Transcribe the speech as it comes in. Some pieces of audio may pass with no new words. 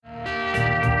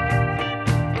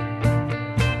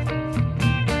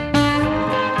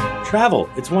Travel,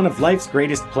 it's one of life's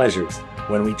greatest pleasures.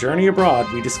 When we journey abroad,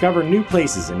 we discover new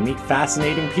places and meet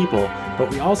fascinating people, but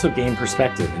we also gain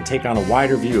perspective and take on a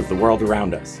wider view of the world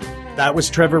around us. That was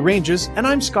Trevor Ranges, and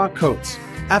I'm Scott Coates.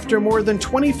 After more than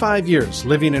 25 years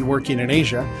living and working in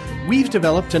Asia, we've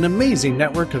developed an amazing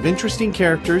network of interesting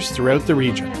characters throughout the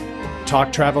region.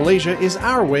 Talk Travel Asia is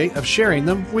our way of sharing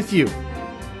them with you.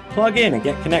 Plug in and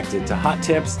get connected to hot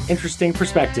tips, interesting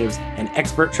perspectives, and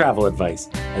expert travel advice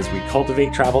as we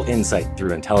cultivate travel insight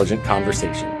through intelligent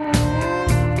conversation.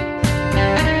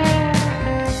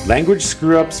 Language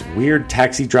screw-ups, weird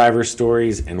taxi driver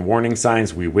stories, and warning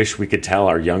signs we wish we could tell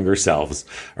our younger selves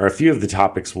are a few of the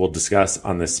topics we'll discuss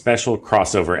on this special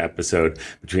crossover episode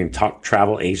between Talk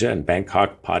Travel Asia and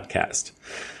Bangkok Podcast.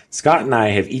 Scott and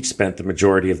I have each spent the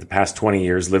majority of the past 20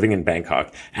 years living in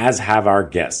Bangkok, as have our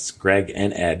guests, Greg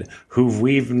and Ed, who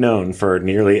we've known for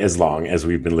nearly as long as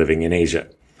we've been living in Asia.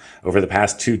 Over the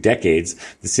past 2 decades,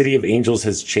 the City of Angels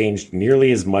has changed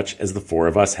nearly as much as the 4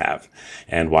 of us have.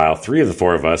 And while 3 of the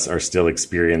 4 of us are still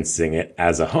experiencing it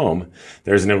as a home,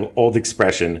 there's an old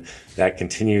expression that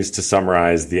continues to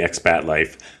summarize the expat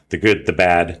life, the good, the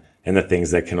bad, and the things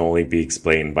that can only be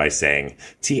explained by saying,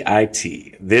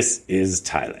 TIT, this is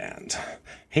Thailand.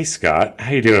 Hey, Scott,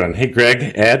 how you doing? Hey,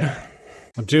 Greg, Ed?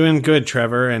 I'm doing good,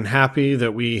 Trevor, and happy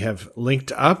that we have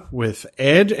linked up with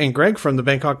Ed and Greg from the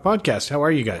Bangkok Podcast. How are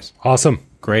you guys? Awesome.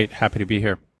 Great. Happy to be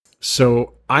here.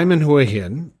 So I'm in Hua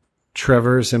Hin,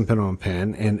 Trevor's in Phnom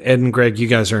Penh, and Ed and Greg, you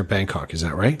guys are in Bangkok. Is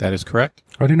that right? That is correct.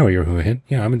 I didn't know you were Hua Hin.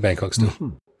 Yeah, I'm in Bangkok still. Mm-hmm.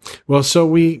 Well, so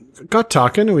we got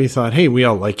talking and we thought, hey, we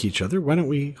all like each other. Why don't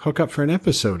we hook up for an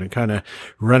episode and kind of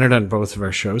run it on both of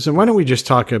our shows? And why don't we just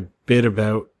talk a bit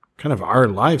about kind of our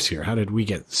lives here? How did we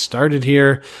get started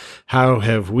here? How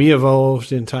have we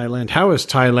evolved in Thailand? How has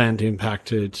Thailand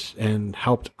impacted and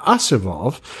helped us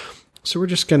evolve? So we're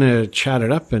just going to chat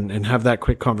it up and have that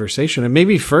quick conversation. And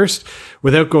maybe first,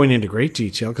 without going into great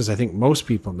detail, because I think most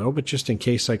people know, but just in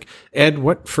case, like, Ed,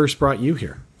 what first brought you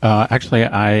here? Actually,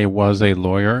 I was a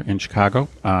lawyer in Chicago,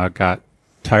 got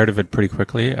tired of it pretty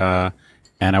quickly, and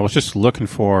I was just looking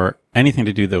for anything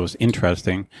to do that was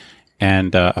interesting.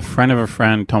 And a friend of a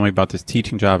friend told me about this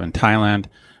teaching job in Thailand.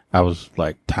 I was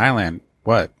like, Thailand?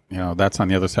 What? You know, that's on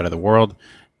the other side of the world.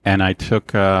 And I took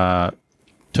the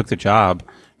job,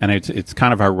 and it's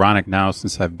kind of ironic now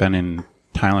since I've been in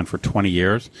Thailand for 20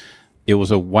 years. It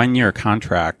was a 1-year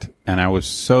contract, and I was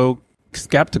so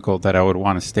skeptical that I would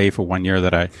want to stay for 1 year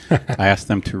that I asked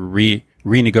them to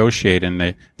renegotiate,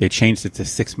 and they changed it to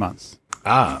 6 months.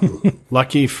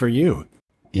 Lucky for you.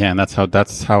 Yeah, and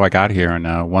that's how I got here,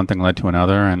 and one thing led to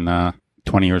another, and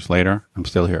 20 years later, I'm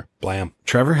still here. Blam.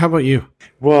 Trevor, how about you?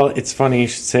 Well, it's funny you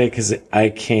should say, because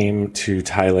I came to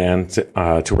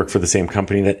Thailand to work for the same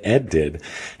company that Ed did.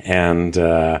 And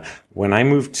when I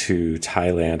moved to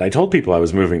Thailand, I told people I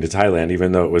was moving to Thailand,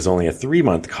 even though it was only a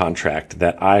 3-month contract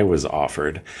that I was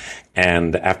offered.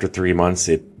 And after 3 months,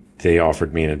 they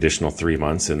offered me an additional 3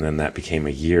 months, and then that became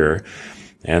a year.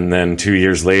 And then 2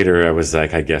 years later, I was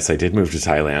like, I guess I did move to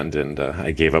Thailand, and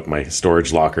I gave up my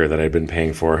storage locker that I'd been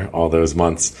paying for all those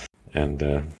months,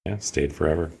 and stayed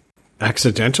forever.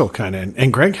 Accidental kind of.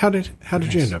 And Greg, how did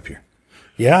you end up here?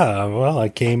 Yeah, well, I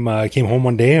came home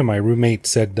one day, and my roommate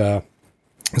said,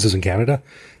 this is in Canada,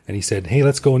 and he said, hey,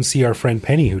 let's go and see our friend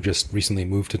Penny, who just recently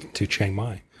moved to Chiang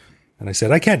Mai. And I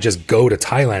said, I can't just go to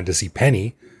Thailand to see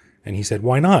Penny. And he said,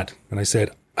 why not? And I said,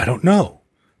 I don't know.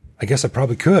 I guess I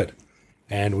probably could.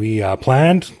 And we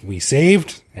planned, we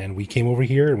saved, and we came over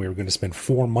here, and we were going to spend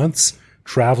 4 months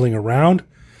traveling around.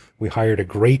 We hired a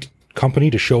great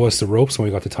company to show us the ropes when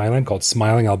we got to Thailand called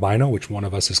Smiling Albino, which one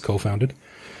of us has co-founded.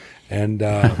 And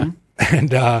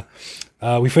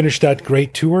we finished that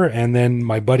great tour, and then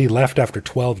my buddy left after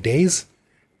 12 days.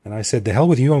 And I said, the hell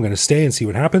with you, I'm going to stay and see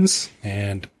what happens.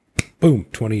 And boom,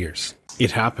 20 years.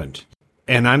 It happened.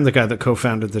 And I'm the guy that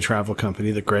co-founded the travel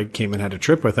company that Greg came and had a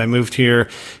trip with. I moved here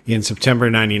in September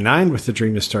 99 with the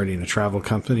dream of starting a travel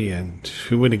company, and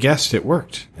who would have guessed it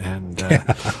worked? And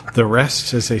the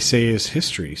rest, as they say, is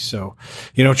history. So,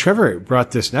 Trevor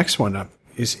brought this next one up.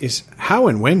 Is how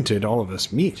and when did all of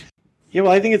us meet? Yeah,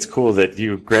 well, I think it's cool that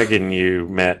Greg and you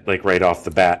met like right off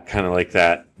the bat, kind of like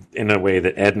that, in a way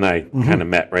that Ed and I kind of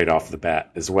met right off the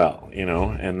bat as well,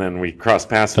 and then we crossed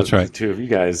paths with the two of you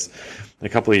guys a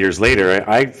couple of years later.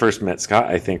 I first met Scott,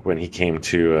 I think, when he came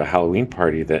to a Halloween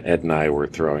party that Ed and I were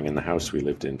throwing in the house we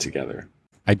lived in together.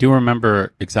 I do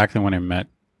remember exactly when I met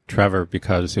Trevor,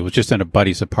 because it was just in a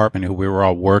buddy's apartment who we were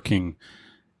all working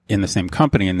in the same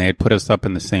company, and they had put us up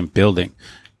in the same building.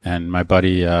 And my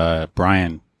buddy,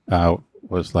 Brian,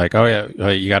 was like, oh yeah,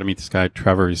 you got to meet this guy,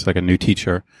 Trevor. He's like a new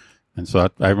teacher. And so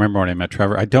I remember when I met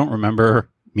Trevor. I don't remember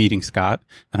meeting Scott,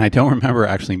 and I don't remember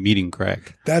actually meeting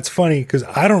Greg. That's funny because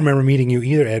I don't remember meeting you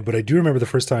either, Ed, but I do remember the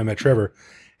first time I met Trevor.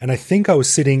 And I think I was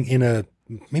sitting in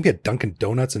maybe a Dunkin'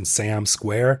 Donuts in Siam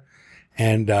Square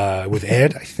and with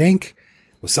Ed, I think,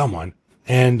 with someone.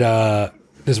 And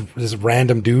this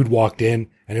random dude walked in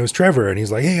and it was Trevor and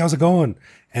he's like, "Hey, how's it going?"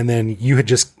 And then you had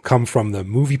just come from the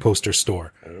movie poster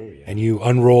store and you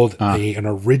unrolled an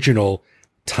original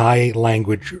Thai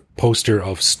language poster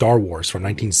of Star Wars from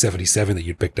 1977 that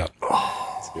you'd picked up.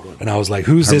 And I was like,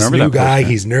 "Who's this new guy?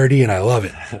 He's nerdy and I love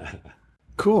it."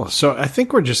 Cool. So I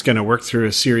think we're just going to work through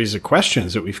a series of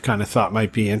questions that we've kind of thought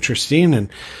might be interesting and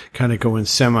kind of go in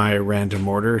semi-random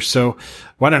order. So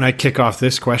why don't I kick off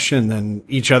this question, then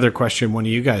each other question, one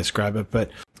of you guys grab it.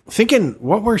 But thinking,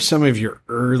 what were some of your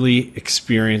early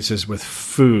experiences with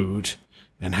food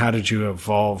and how did you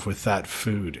evolve with that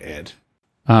food, Ed?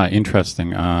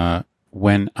 Interesting.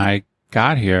 When I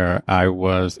got here,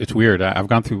 it's weird. I've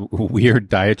gone through weird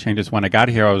diet changes. When I got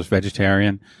here, I was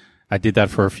vegetarian. I did that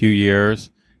for a few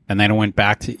years, and then I went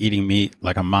back to eating meat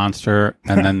like a monster.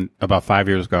 And then about 5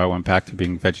 years ago, I went back to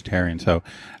being vegetarian. So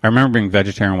I remember being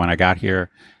vegetarian when I got here,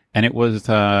 and it was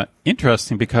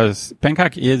interesting because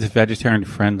Bangkok is vegetarian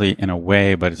friendly in a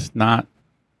way, but it's not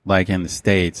like in the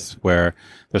States where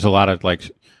there's a lot of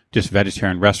like just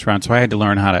vegetarian restaurants. So I had to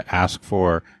learn how to ask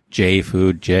for J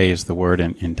food. J is the word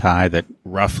in Thai that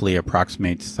roughly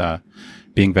approximates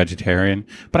being vegetarian.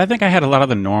 But I think I had a lot of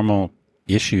the normal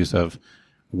issues of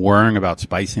worrying about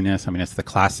spiciness. I mean, it's the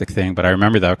classic thing, but I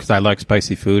remember that because I like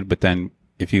spicy food, but then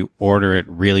if you order it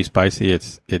really spicy,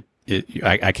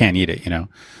 I can't eat it, you know?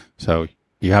 So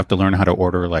you have to learn how to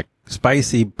order like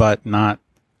spicy, but not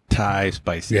Thai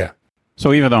spicy. Yeah.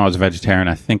 So even though I was a vegetarian,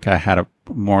 I think I had a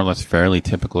more or less fairly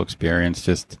typical experience,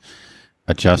 just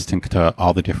adjusting to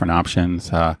all the different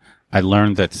options. I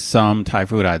learned that some Thai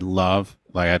food I love.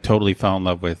 Like I totally fell in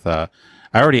love with,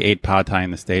 I already ate pad Thai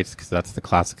in the States because that's the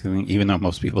classic thing, even though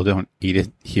most people don't eat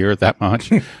it here that much.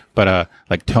 But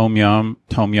like tom yum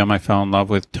I fell in love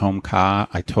with. Tom kha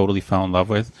I totally fell in love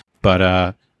with. But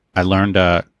I learned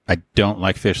I don't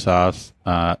like fish sauce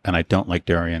and I don't like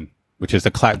durian, which is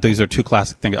these are two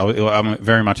classic things. I'm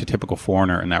very much a typical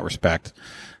foreigner in that respect.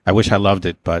 I wish I loved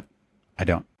it, but I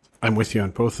don't. I'm with you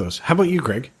on both those. How about you,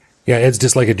 Greg? Yeah, Ed's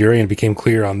dislike of durian became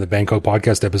clear on the Bangkok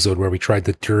podcast episode where we tried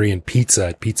the durian pizza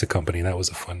at Pizza Company. That was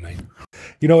a fun night.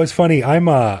 You know, it's funny. I'm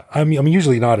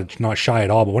usually not shy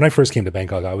at all, but when I first came to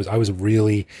Bangkok, I was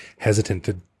really hesitant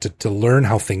to learn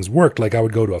how things worked. Like I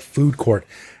would go to a food court,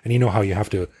 and you know how you have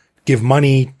to give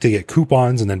money to get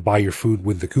coupons and then buy your food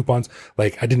with the coupons.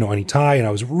 Like I didn't know any Thai, and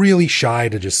I was really shy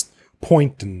to just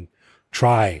point and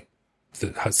try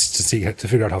to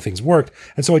figure out how things worked,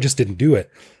 and so I just didn't do it.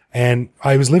 And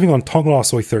I was living on Tongla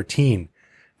Soi 13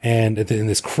 and in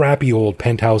this crappy old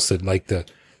penthouse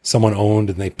that someone owned,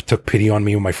 and they took pity on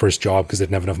me with my first job because they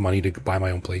didn't have enough money to buy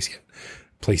my own place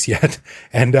yet.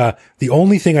 And, the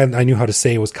only thing I knew how to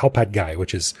say was Kalpat Gai,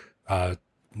 which is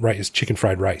chicken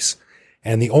fried rice.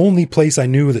 And the only place I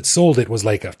knew that sold it was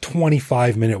like a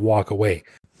 25-minute walk away,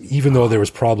 even though there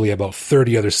was probably about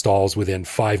 30 other stalls within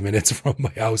 5 minutes from my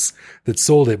house that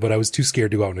sold it, but I was too scared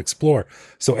to go out and explore.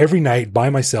 So every night by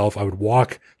myself, I would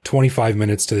walk 25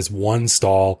 minutes to this one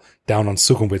stall down on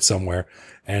Sukhumvit somewhere,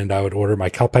 and I would order my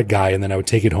Kalpat Gai, and then I would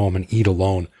take it home and eat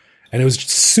alone. And it was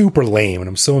just super lame, and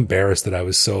I'm so embarrassed that I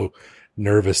was so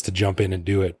nervous to jump in and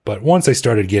do it. But once I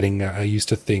started getting used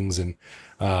to things and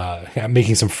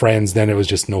making some friends, then it was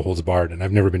just no holds barred, and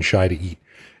I've never been shy to eat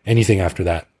anything after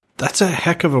that. That's a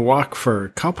heck of a walk for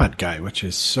Kalpat Gai, which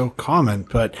is so common.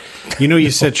 But, you know, you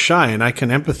said shy, and I can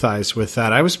empathize with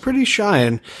that. I was pretty shy,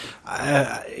 and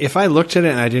if I looked at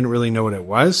it and I didn't really know what it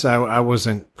was, I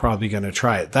wasn't probably going to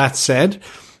try it. That said,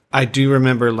 I do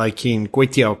remember liking Kway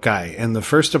Teow Gai. And the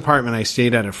first apartment I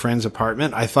stayed at, a friend's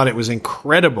apartment, I thought it was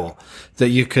incredible that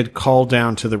you could call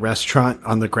down to the restaurant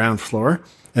on the ground floor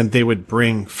and they would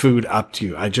bring food up to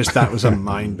you. I just thought it was a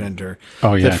mind bender.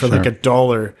 Oh, yeah, that for like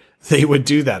 $1, they would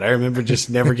do that. I remember just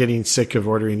never getting sick of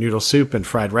ordering noodle soup and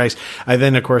fried rice. I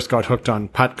then, of course, got hooked on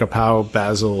pat kapow,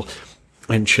 basil,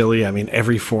 and chili. I mean,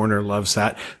 every foreigner loves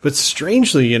that. But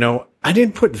strangely, you know, I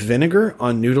didn't put vinegar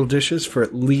on noodle dishes for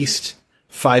at least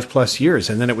 5+ years.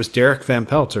 And then it was Derek Van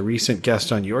Pelt, a recent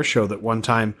guest on your show, that one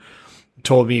time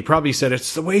told me, probably said,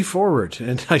 it's the way forward.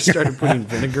 And I started putting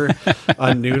vinegar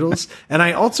on noodles. And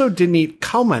I also didn't eat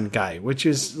khao man gai, which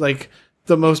is like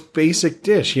the most basic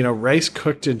dish, you know, rice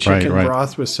cooked in chicken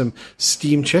broth with some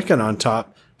steamed chicken on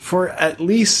top for at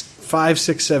least 5,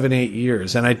 6, 7, 8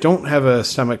 years. And I don't have a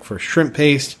stomach for shrimp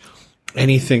paste.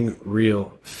 anything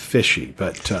real fishy,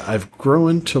 but I've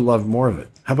grown to love more of it.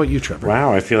 How about you, Trevor?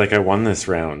 Wow, I feel like I won this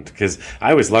round because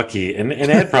I was lucky, and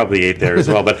Ed probably ate there as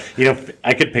well. But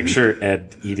I could picture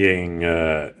Ed eating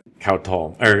cow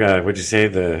tom, or what'd you say,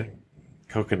 the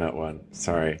coconut one?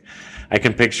 Sorry, I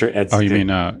can picture Ed. Oh, you mean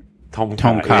tom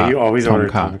kha. Yeah, you always Tom order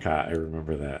kha. tom kha. I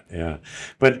remember that. Yeah,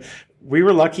 but we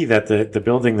were lucky that the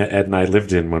building that Ed and I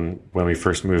lived in when we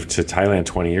first moved to Thailand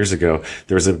 20 years ago,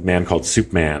 there was a man called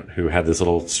Soup Man who had this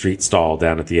little street stall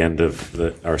down at the end of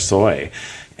our soy,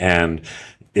 and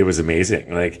it was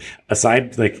amazing. Like,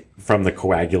 aside from the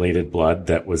coagulated blood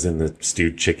that was in the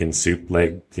stewed chicken soup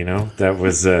leg, that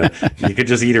was you could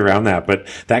just eat around that. But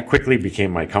that quickly became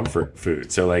my comfort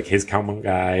food. So his khao man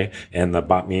gai and the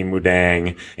bát mi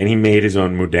mudang, and he made his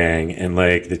own mudang, and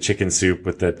the chicken soup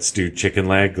with that stewed chicken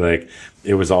leg,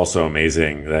 it was also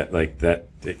amazing. I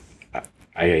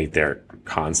ate there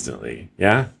constantly.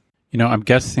 Yeah. I'm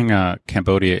guessing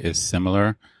Cambodia is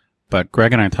similar, but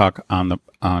Greg and I talk on the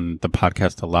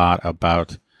podcast a lot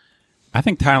about, I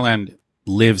think Thailand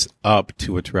lives up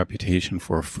to its reputation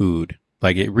for food.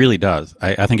 It really does.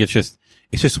 I think it's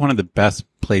just one of the best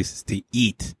places to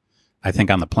eat, I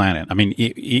think, on the planet. I mean,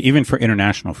 even for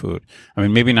international food. I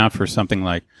mean, maybe not for something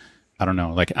I don't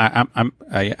know,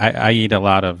 I eat a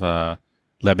lot of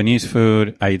Lebanese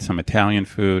food. I eat some Italian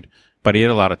food, but I eat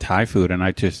a lot of Thai food. And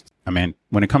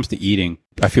when it comes to eating,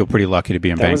 I feel pretty lucky to be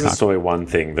in Bangkok. That was a Soi 1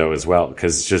 thing, though, as well,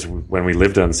 because just when we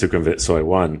lived on Sukhumvit Soi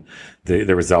 1,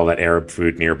 there was all that Arab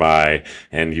food nearby,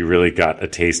 and you really got a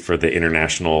taste for the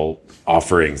international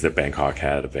offerings that Bangkok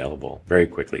had available very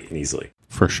quickly and easily.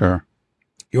 For sure.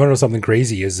 You want to know something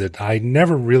crazy is that I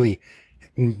never really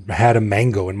had a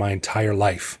mango in my entire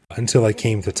life until I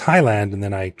came to Thailand, and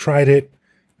then I tried it,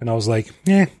 and I was like,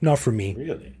 not for me.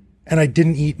 Really? And I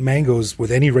didn't eat mangoes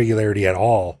with any regularity at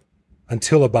all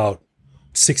until about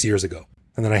 6 years ago.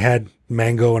 And then I had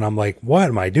mango, and I'm like, what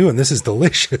am I doing? This is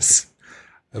delicious.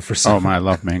 I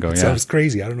love mango. Yeah. Sounds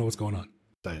crazy. I don't know what's going on.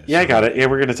 Yeah, I got it. Yeah,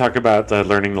 we're going to talk about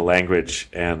learning the language,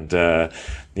 and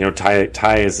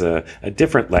Thai is a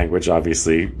different language,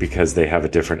 obviously, because they have a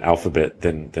different alphabet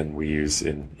than we use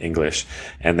in English,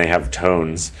 and they have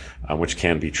tones, which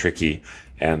can be tricky.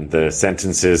 And the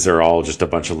sentences are all just a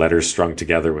bunch of letters strung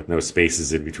together with no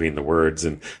spaces in between the words.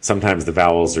 And sometimes the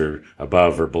vowels are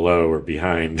above or below or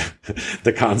behind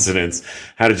the consonants.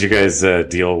 How did you guys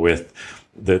deal with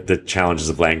the challenges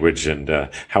of language,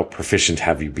 and how proficient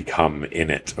have you become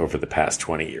in it over the past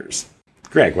 20 years?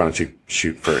 Greg, why don't you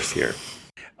shoot first here?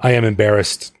 I am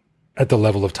embarrassed at the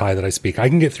level of Thai that I speak. I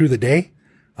can get through the day.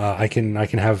 I can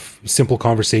have simple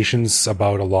conversations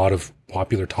about a lot of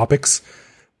popular topics.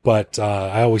 But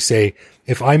I always say,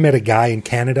 if I met a guy in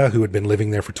Canada who had been living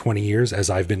there for 20 years, as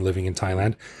I've been living in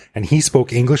Thailand, and he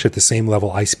spoke English at the same level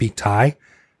I speak Thai,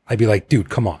 I'd be like, dude,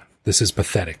 come on. This is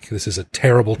pathetic. This is a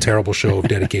terrible, terrible show of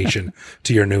dedication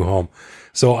to your new home.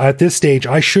 So at this stage,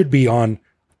 I should be on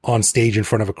stage in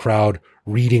front of a crowd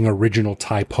reading original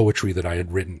Thai poetry that I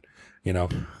had written,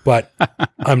 but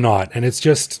I'm not. And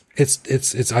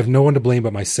it's I've no one to blame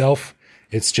but myself.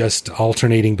 It's just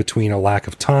alternating between a lack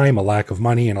of time, a lack of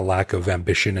money, and a lack of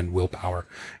ambition and willpower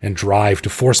and drive to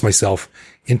force myself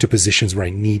into positions where I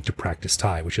need to practice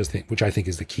Thai, which I think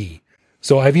is the key.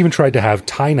 So I've even tried to have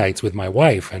Thai nights with my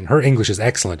wife, and her English is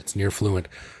excellent. It's near fluent.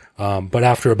 But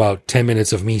after about 10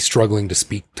 minutes of me struggling to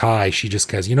speak Thai, she just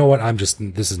goes, you know what?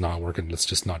 this is not working. Let's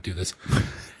just not do this,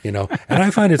 And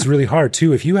I find it's really hard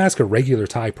too. If you ask a regular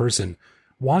Thai person,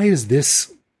 why is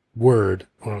this word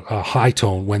or a high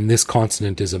tone when this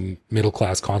consonant is a middle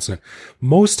class consonant?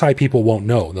 Most Thai people won't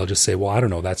know. They'll just say, well, I don't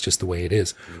know. That's just the way it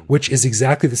is, which is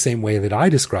exactly the same way that I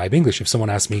describe English. If someone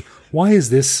asks me, why is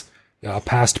this a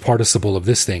past participle of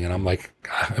this thing? And I'm like,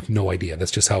 I have no idea.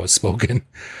 That's just how it's spoken.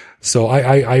 So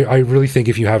I really think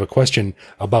if you have a question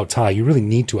about Thai, you really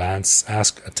need to ask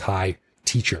a Thai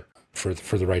teacher for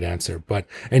the right answer. But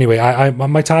anyway,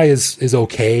 my Thai is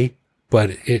okay, but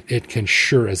it can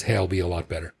sure as hell be a lot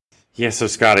better. Yeah, so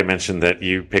Scott, I mentioned that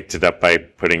you picked it up by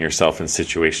putting yourself in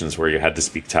situations where you had to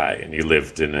speak Thai, and you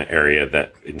lived in an area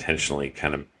that intentionally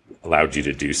kind of allowed you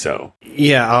to do so.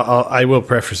 Yeah, I will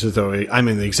preface it, though. I'm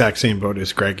in the exact same boat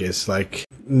as Greg is.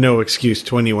 No excuse,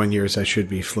 21 years I should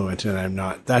be fluent, and I'm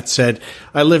not. That said,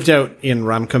 I lived out in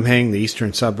Ramkhamhaeng, the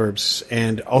eastern suburbs,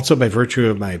 and also by virtue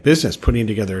of my business, putting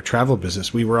together a travel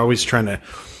business, we were always trying to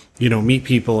meet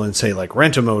people and say,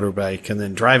 rent a motorbike and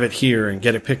then drive it here and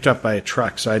get it picked up by a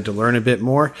truck. So I had to learn a bit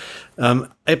more.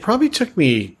 It probably took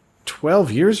me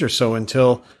 12 years or so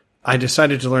until I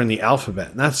decided to learn the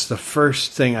alphabet. And that's the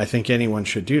first thing I think anyone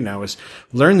should do now is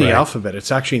learn the alphabet.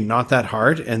 It's actually not that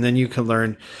hard. And then you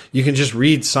can just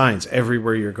read signs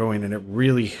everywhere you're going. And it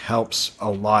really helps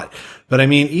a lot. But I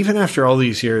mean, even after all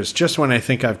these years, just when I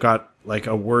think I've got like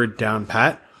a word down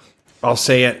pat, I'll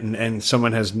say it and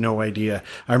someone has no idea.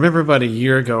 I remember about a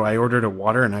year ago, I ordered a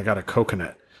water and I got a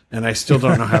coconut. And I still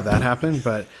don't know how that happened,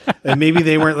 but maybe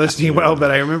they weren't listening well.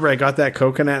 But I remember I got that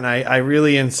coconut, and I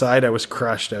really inside I was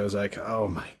crushed. I was like, "Oh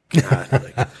my god!"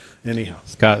 Like, anyhow,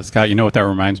 Scott, you know what that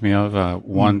reminds me of?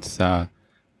 Once I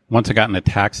got in a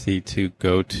taxi to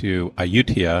go to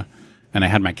Ayutthaya, and I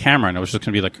had my camera, and it was just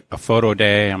going to be like a photo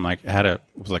day. I'm like, it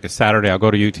was like a Saturday. I'll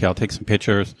go to Ayutthaya, I'll take some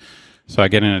pictures. So I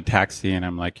get in a taxi, and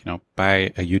I'm like,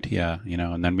 buy Ayutthaya,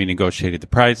 and then we negotiated the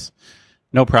price,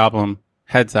 no problem.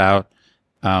 Heads out.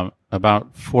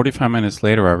 About 45 minutes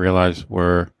later, I realized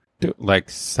we're like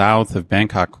south of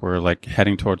Bangkok. We're like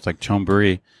heading towards like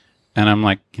Chonburi. And I'm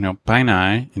like, bye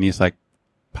Nai. And he's like,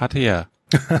 Pattaya.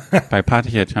 Bye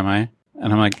Pattaya, Chamai.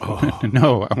 And I'm like,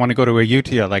 no, I want to go to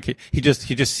Ayutthaya. Like he just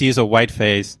sees a white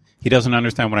face. He doesn't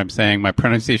understand what I'm saying. My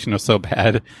pronunciation is so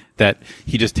bad that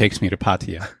he just takes me to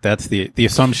Pattaya. That's the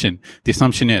assumption. The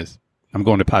assumption is I'm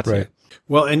going to Pattaya. Right.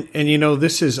 Well, and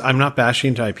this is, I'm not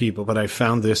bashing Thai people, but I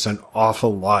found this an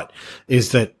awful lot,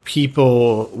 is that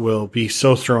people will be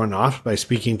so thrown off by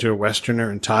speaking to a Westerner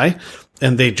in Thai,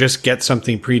 and they just get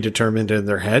something predetermined in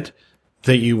their head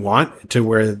that you want, to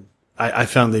where I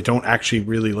found they don't actually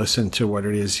really listen to what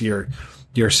it is you're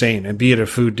saying, and be it a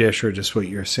food dish or just what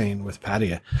you're saying with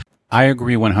Pattaya. I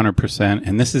agree 100%.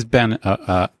 And this has been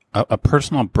a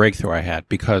personal breakthrough I had,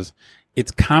 because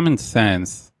it's common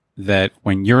sense that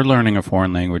when you're learning a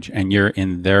foreign language and you're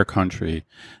in their country,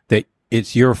 that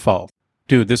it's your fault.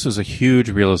 Dude, this was a huge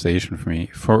realization for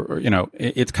me.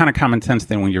 It's kind of common sense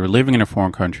that when you're living in a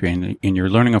foreign country and you're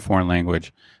learning a foreign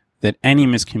language, that any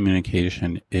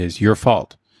miscommunication is your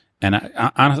fault. And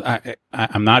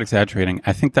I'm not exaggerating.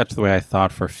 I think that's the way I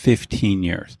thought for 15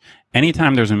 years.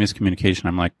 Anytime there's a miscommunication,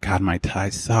 I'm like, God, my Thai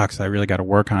sucks. I really got to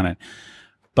work on it.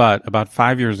 But about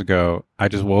 5 years ago, I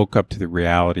just woke up to the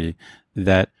reality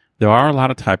that there are a lot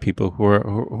of Thai people who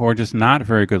are just not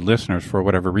very good listeners for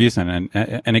whatever reason.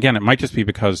 And again, it might just be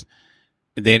because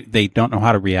they don't know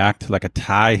how to react to like a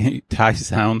Thai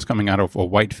sounds coming out of a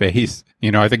white face.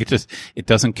 I think it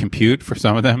doesn't compute for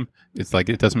some of them. It's like,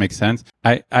 it doesn't make sense.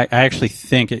 I actually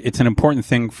think it's an important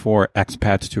thing for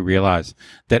expats to realize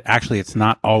that actually it's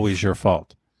not always your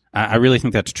fault. I really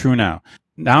think that's true now.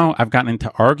 Now I've gotten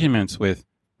into arguments with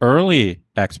early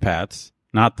expats,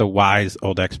 not the wise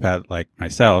old expat like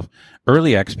myself,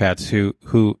 early expats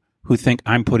who think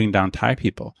I'm putting down Thai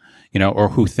people, or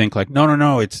who think like,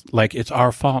 no, it's like, it's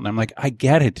our fault. And I'm like, I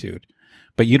get it, dude.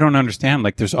 But you don't understand,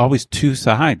 like, there's always two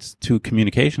sides to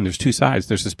communication. There's two sides.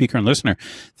 There's the speaker and listener.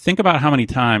 Think about how many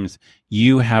times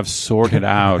you have sorted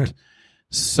out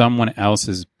someone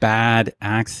else's bad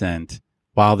accent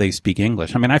while they speak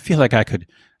English. I mean, I feel like I could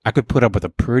put up with a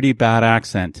pretty bad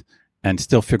accent and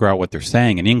still figure out what they're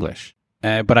saying in English.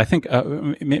 But I think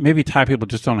maybe Thai people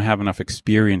just don't have enough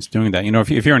experience doing that.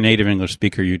 If you're a native English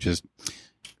speaker, you just,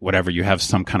 whatever, you have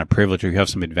some kind of privilege or you have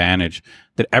some advantage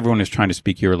that everyone is trying to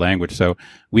speak your language. So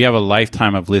we have a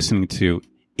lifetime of listening to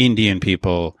Indian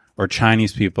people or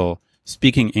Chinese people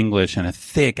speaking English in a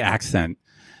thick accent.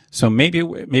 So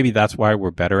maybe that's why we're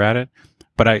better at it.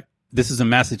 But this is a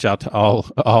message out to all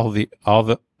the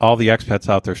expats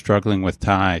out there struggling with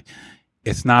Thai.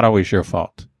 It's not always your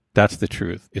fault. That's the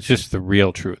truth. It's just the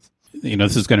real truth.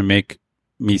 This is going to make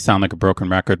me sound like a broken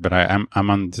record, but I'm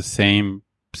on the same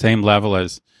level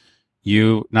as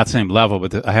you. Not same level,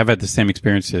 but I have had the same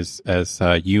experiences as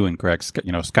you and Greg. Scott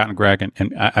and Greg,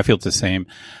 and I feel it's the same.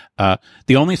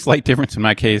 The only slight difference in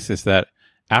my case is that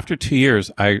after 2 years,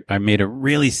 I made a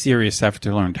really serious effort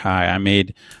to learn Thai. I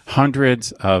made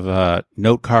hundreds of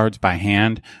note cards by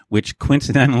hand, which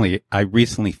coincidentally I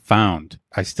recently found.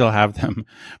 I still have them,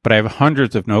 but I have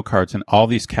hundreds of note cards in all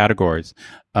these categories.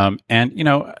 I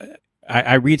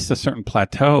reached a certain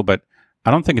plateau, but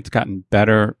I don't think it's gotten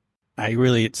better.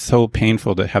 It's so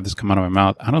painful to have this come out of my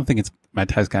mouth. I don't think my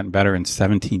Thai's gotten better in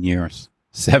 17 years.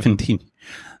 17.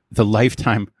 The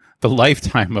lifetime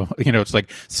of, it's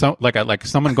like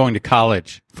someone going to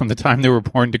college from the time they were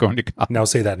born to going to college. Now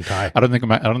say that in Thai. I don't think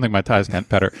my Thai's gotten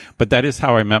better, but that is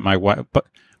how I met my wife.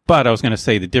 But I was going to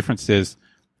say the difference is,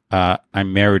 I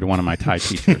married one of my Thai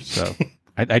teachers. So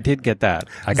I did get that.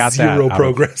 I got Zero that.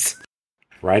 progress.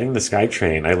 riding the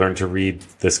SkyTrain, I learned to read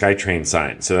the SkyTrain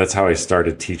sign. So that's how I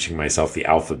started teaching myself the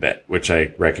alphabet, which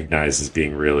I recognize as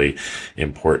being really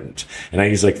important. And I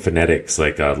use like phonetics,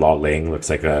 like Law Ling looks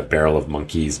like a barrel of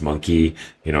monkeys, monkey,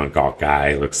 and Gawk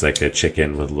Guy looks like a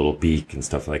chicken with a little beak and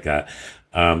stuff like that.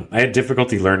 I had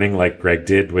difficulty learning like Greg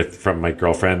did from my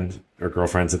girlfriend or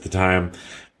girlfriends at the time.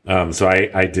 So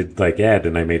I did like Ed,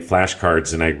 and I made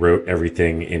flashcards and I wrote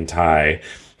everything in Thai.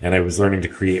 And I was learning to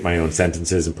create my own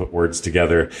sentences and put words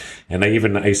together. And I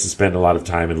used to spend a lot of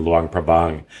time in Luang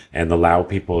Prabang, and the Lao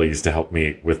people used to help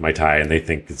me with my Thai, and they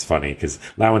think it's funny because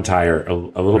Lao and Thai are a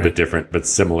little bit different, but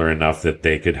similar enough that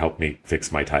they could help me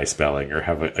fix my Thai spelling or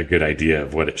have a good idea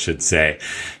of what it should say.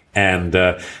 And,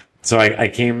 so I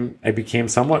became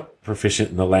somewhat proficient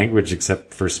in the language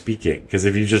except for speaking. Because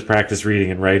if you just practice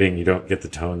reading and writing, you don't get the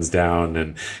tones down.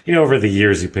 And, over the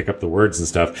years, you pick up the words and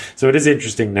stuff. So it is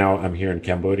interesting now I'm here in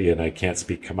Cambodia and I can't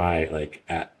speak Khmer like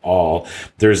at all.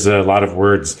 There's a lot of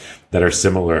words that are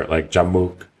similar, like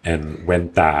jamuk and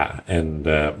wenta and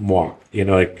moak.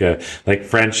 Like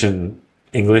French and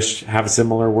English have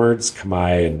similar words.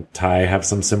 Khmer and Thai have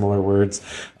some similar words.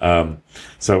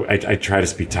 So I try to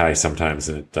speak Thai sometimes,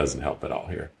 and it doesn't help at all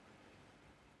here.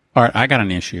 All right, I got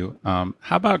an issue. How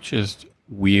about just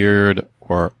weird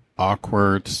or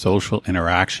awkward social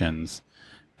interactions,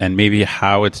 and maybe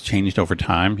how it's changed over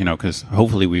time? Because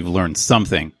hopefully we've learned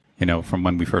something, from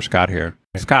when we first got here.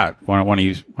 Scott, why don't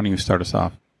you start us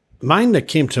off? Mine that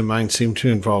came to mind seemed to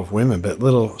involve women, but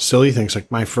little silly things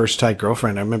like my first Thai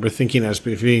girlfriend. I remember thinking I was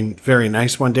being very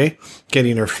nice one day,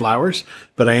 getting her flowers,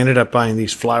 but I ended up buying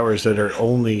these flowers that are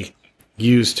only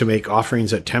used to make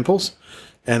offerings at temples.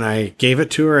 And I gave it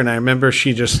to her, and I remember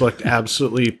she just looked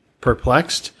absolutely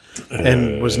perplexed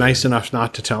and was nice enough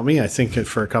not to tell me, I think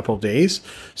for a couple of days.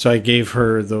 So I gave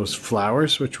her those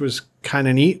flowers, which was kind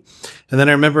of neat. And then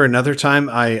I remember another time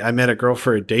I met a girl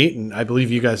for a date, and I believe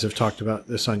you guys have talked about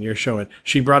this on your show, and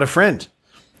she brought a friend.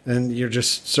 And you're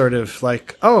just sort of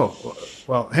like, oh,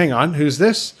 well, hang on, who's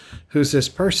this? Who's this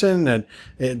person? And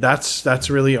that's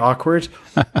really awkward.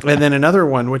 And then another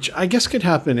one, which I guess could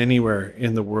happen anywhere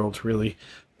in the world, really,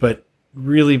 but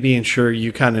really being sure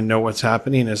you kind of know what's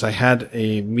happening, is I had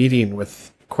a meeting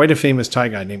with quite a famous Thai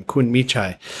guy named Kun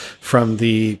Michai from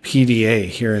the PDA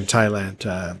here in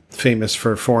Thailand, famous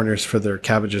for foreigners for their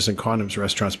cabbages and condoms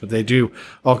restaurants, but they do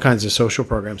all kinds of social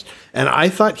programs. And I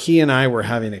thought he and I were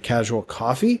having a casual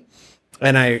coffee,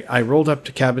 and I rolled up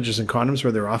to Cabbages and Condoms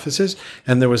where their office is,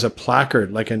 and there was a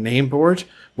placard, like a name board,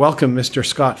 "Welcome, Mr.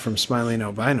 Scott from Smiling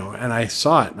Albino." And I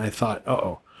saw it and I thought,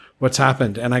 uh-oh, what's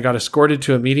happened? And I got escorted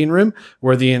to a meeting room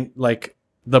where the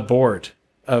board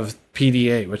of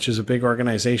PDA, which is a big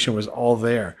organization, was all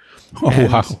there.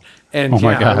 Wow. And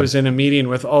my God. I was in a meeting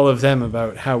with all of them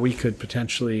about how we could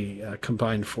potentially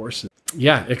combine forces.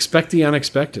 Yeah, expect the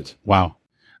unexpected. Wow.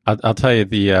 I'll tell you,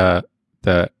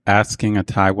 the asking a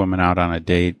Thai woman out on a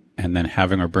date and then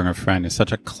having her bring a friend is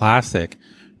such a classic,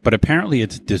 but apparently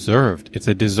it's deserved. It's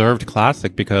a deserved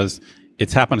classic because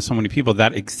it's happened to so many people.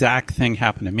 That exact thing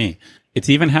happened to me. It's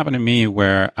even happened to me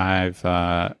where I've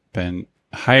been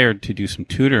hired to do some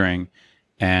tutoring,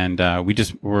 and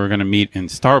we're going to meet in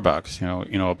Starbucks,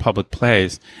 a public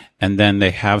place, and then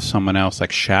they have someone else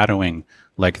like shadowing,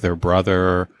 like their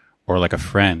brother or like a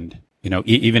friend,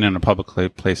 even in a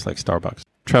public place like Starbucks.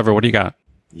 Trevor, what do you got?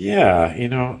 Yeah,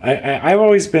 I've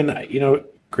always been,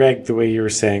 Greg, the way you were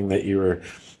saying that you were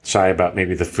shy about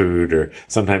maybe the food or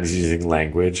sometimes using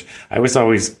language, I was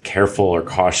always careful or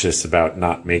cautious about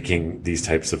not making these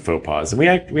types of faux pas. And we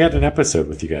had an episode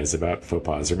with you guys about faux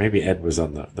pas, or maybe Ed was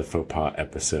on the faux pas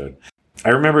episode. I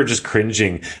remember just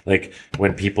cringing, like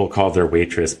when people call their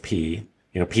waitress P.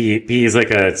 P is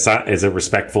like is a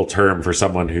respectful term for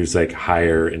someone who's like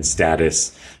higher in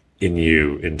status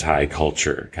in Thai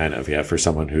culture, kind of, for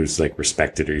someone who's like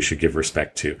respected or you should give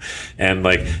respect to. And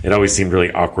like, it always seemed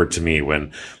really awkward to me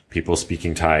when people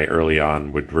speaking Thai early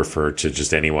on would refer to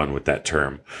just anyone with that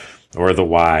term. Or the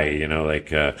why,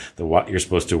 you're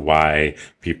supposed to why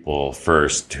people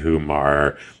first whom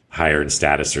are higher in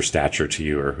status or stature to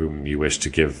you or whom you wish to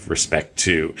give respect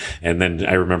to. And then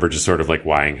I remember just sort of like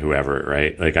whying whoever,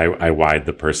 right? Like I whyed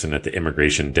the person at the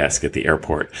immigration desk at the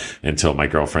airport until my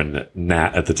girlfriend,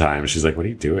 Nat, at the time, she's like, "What are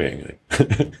you doing?"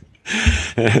 And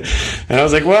I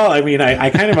was like, well, I mean, I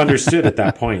kind of understood at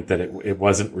that point that it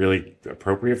wasn't really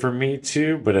appropriate for me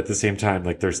to, but at the same time,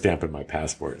 like they're stamping my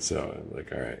passport. So I'm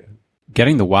like, all right.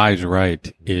 Getting the whys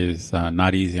right is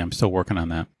not easy. I'm still working on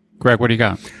that. Greg, what do you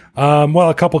got?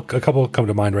 Well, a couple come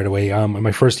to mind right away. In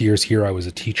my first years here, I was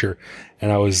a teacher,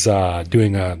 and I was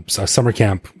doing a summer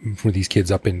camp for these kids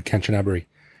up in Kanchanaburi.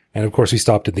 And of course, we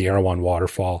stopped at the Erawan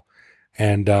waterfall.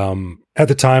 And at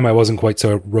the time, I wasn't quite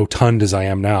so rotund as I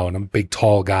am now. And I'm a big,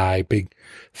 tall guy, big,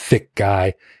 thick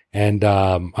guy. And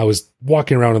I was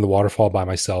walking around in the waterfall by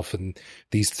myself. And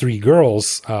these three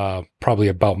girls, probably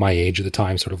about my age at the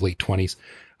time, sort of late 20s,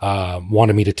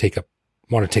 wanted to take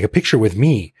a picture with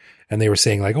me. And they were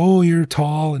saying like, "Oh, you're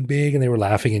tall and big." And they were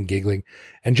laughing and giggling.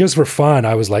 And just for fun,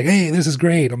 I was like, "Hey, this is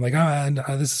great." I'm like,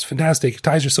 this is fantastic.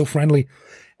 Ties are so friendly.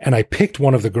 And I picked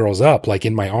one of the girls up, like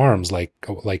in my arms, like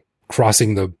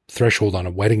crossing the threshold on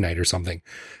a wedding night or something,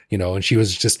 and she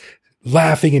was just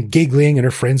laughing and giggling, and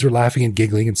her friends were laughing and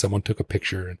giggling, and someone took a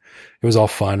picture, and it was all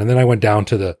fun. And then I went down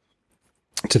to the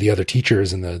other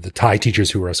teachers and the Thai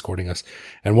teachers who were escorting us.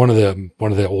 And one of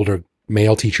the older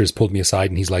male teachers pulled me aside,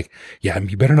 and he's like, "Yeah,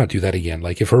 you better not do that again.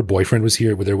 Like if her boyfriend was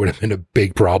here, there would have been a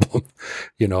big problem,"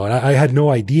 and I had no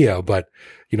idea, but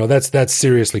that's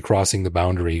seriously crossing the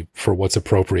boundary for what's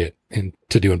appropriate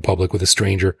to do in public with a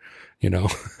stranger, and,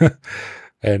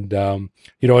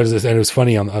 it was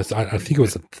funny I think it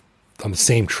was on the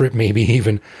same trip, maybe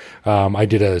even, I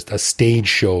did a stage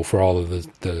show for all of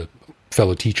the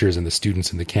fellow teachers and the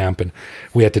students in the camp. And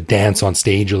we had to dance on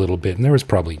stage a little bit. And there was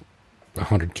probably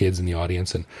 100 kids in the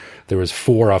audience. And there was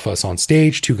 4 of us on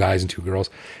stage, 2 guys and 2 girls.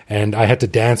 And I had to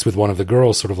dance with one of the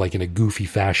girls, sort of like in a goofy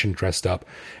fashion, dressed up.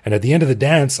 And at the end of the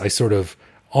dance, I sort of,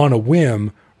 on a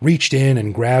whim, reached in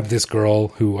and grabbed this girl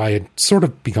who I had sort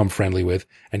of become friendly with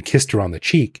and kissed her on the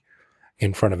cheek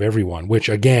in front of everyone, which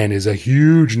again is a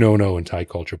huge no-no in Thai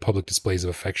culture. Public displays of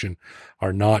affection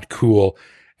are not cool.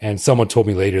 And someone told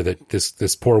me later that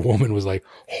this poor woman was like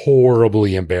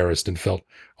horribly embarrassed and felt,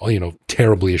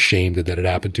 terribly ashamed that it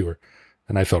happened to her.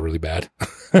 And I felt really bad.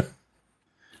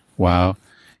 Wow.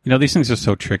 These things are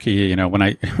so tricky. When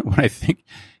I think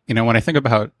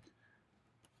about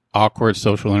awkward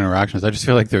social interactions, I just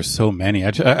feel like there's so many.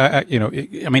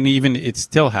 Even it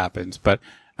still happens, but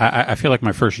I feel like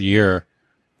my first year,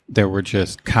 there were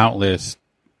just countless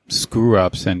screw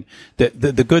ups. And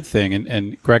the good thing,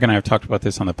 and Greg and I have talked about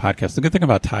this on the podcast, the good thing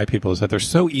about Thai people is that they're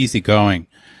so easygoing,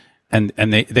 and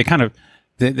they kind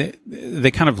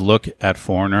of look at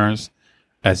foreigners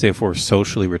as if we're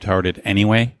socially retarded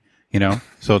anyway,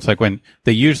 So it's like when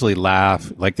they usually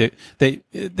laugh, like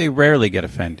they rarely get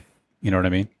offended. You know what I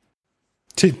mean?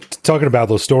 Talking about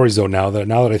those stories, though, now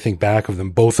that I think back of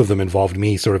them, both of them involved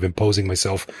me sort of imposing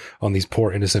myself on these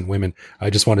poor innocent women. I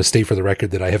just want to state for the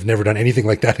record that I have never done anything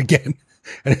like that again,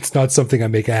 and it's not something I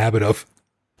make a habit of.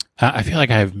 I feel like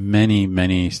I have many,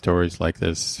 many stories like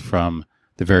this from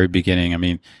the very beginning. I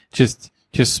mean, just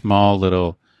small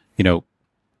little, it's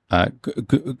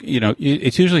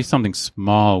usually something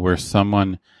small where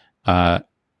someone kind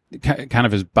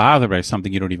of is bothered by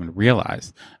something you don't even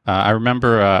realize. I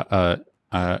remember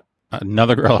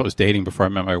another girl I was dating before I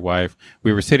met my wife.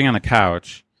 We were sitting on the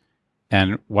couch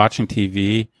and watching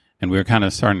TV, and we were kind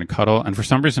of starting to cuddle. And for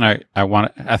some reason, I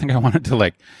wanted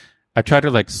to I tried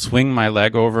to swing my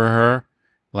leg over her,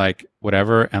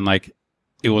 whatever. And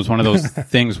it was one of those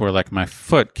things where my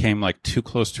foot came too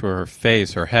close to her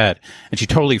face, her head. And she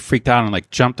totally freaked out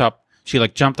and jumped up. She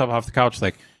jumped up off the couch,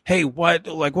 "Hey, what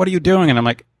are you doing?" And I'm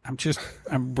like,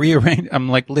 I'm rearranging. I'm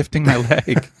lifting my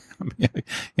leg.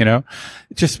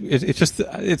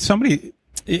 It's somebody.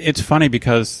 It's funny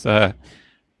because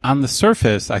on the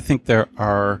surface, I think there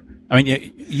are. I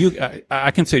mean,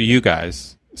 I consider you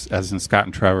guys, as in Scott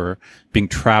and Trevor, being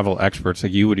travel experts.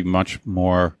 You would be much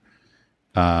more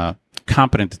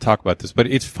competent to talk about this. But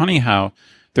it's funny how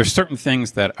there's certain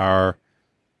things that are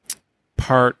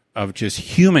part of just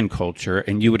human culture,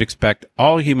 and you would expect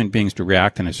all human beings to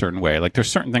react in a certain way. There's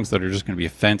certain things that are just going to be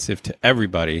offensive to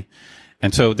everybody.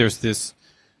 And so there's this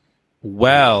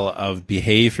well of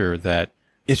behavior that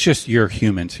it's just you're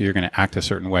human, so you're going to act a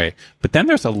certain way. But then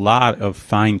there's a lot of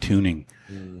fine tuning,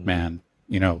 man.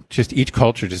 Just each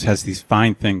culture just has these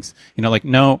fine things.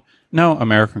 No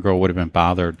American girl would have been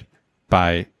bothered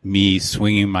by me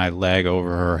swinging my leg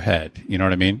over her head. You know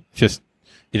what I mean? It just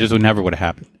never would have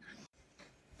happened.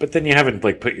 But then you haven't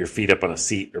put your feet up on a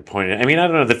seat or pointed. I mean, I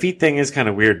don't know. The feet thing is kind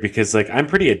of weird because I'm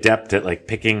pretty adept at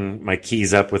picking my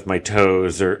keys up with my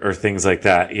toes or things like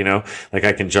that.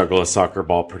 I can juggle a soccer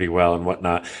ball pretty well and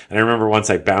whatnot. And I remember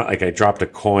once I dropped a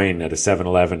coin at a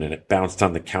 7-Eleven and it bounced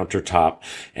on the countertop,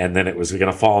 and then it was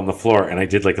going to fall on the floor, and I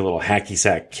did a little hacky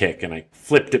sack kick, and I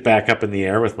flipped it back up in the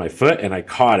air with my foot and I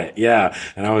caught it. Yeah.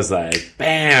 And I was like,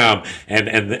 bam. And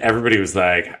everybody was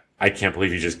like, I can't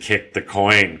believe you just kicked the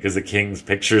coin because the king's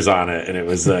picture's on it. And it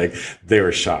was they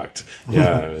were shocked.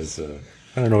 Yeah, it was. I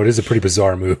don't know. It is a pretty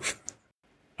bizarre move.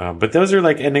 But those are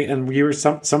like, and we were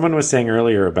someone was saying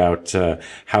earlier about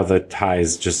how the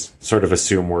Thais just sort of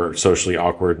assume we're socially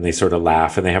awkward, and they sort of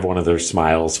laugh and they have one of their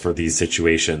smiles for these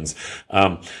situations.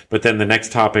 But then the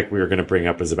next topic we were going to bring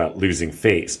up is about losing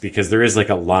face, because there is like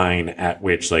a line at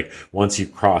which, like, once you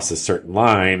cross a certain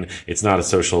line, it's not a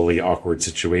socially awkward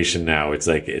situation now. It's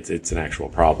like it's an actual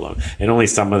problem. And only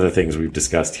some of the things we've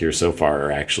discussed here so far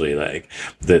are actually like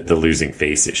the losing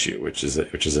face issue, which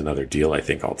is another deal, I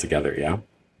think, altogether. Yeah.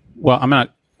 Well, I'm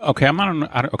not okay.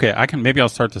 Okay, I can, maybe I'll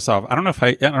start this off. I don't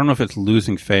know if it's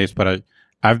losing face, but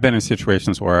I've been in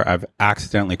situations where I've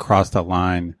accidentally crossed a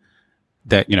line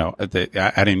that,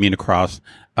 I didn't mean to cross.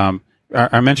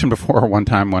 I mentioned before one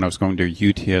time when I was going to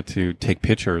Utia to take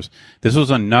pictures. This was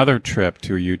another trip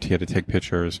to Utia to take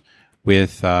pictures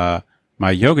with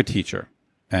my yoga teacher,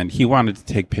 and he wanted to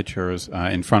take pictures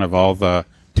in front of all the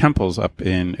temples up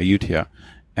in Ayutthaya,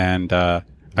 and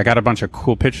I got a bunch of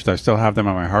cool pictures. I still have them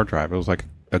on my hard drive. It was like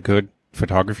a good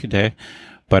photography day.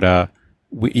 But so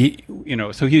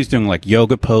he was doing like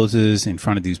yoga poses in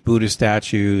front of these Buddha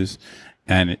statues,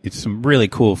 and it's some really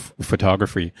cool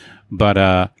photography. But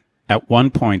at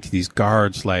one point, these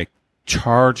guards like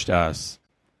charged us.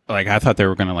 Like, I thought they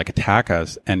were going to like attack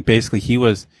us. And basically he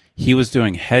was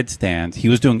doing headstands. He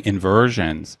was doing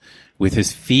inversions with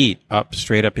his feet up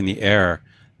straight up in the air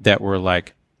that were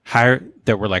like higher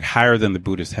than the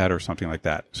Buddha's head or something like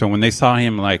that. So when they saw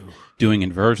him like doing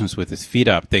inversions with his feet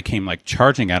up, they came like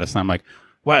charging at us. And I'm like,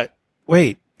 what?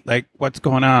 Wait, like, what's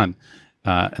going on?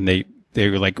 And they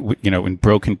were like,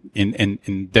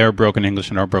 in their broken English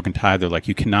and our broken Thai, they're like,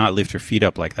 you cannot lift your feet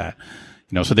up like that.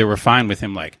 So they were fine with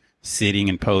him like sitting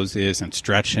in poses and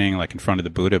stretching like in front of the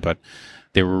Buddha, but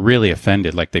they were really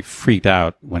offended. Like, they freaked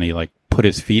out when he like put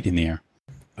his feet in the air.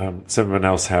 Someone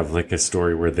else have like a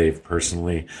story where they've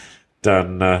personally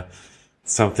done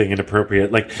something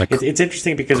inappropriate. Like it's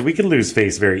interesting because we can lose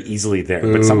face very easily there,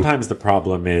 but sometimes the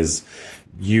problem is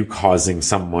you causing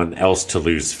someone else to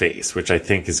lose face, which I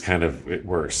think is kind of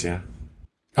worse. Yeah.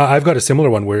 I've got a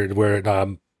similar one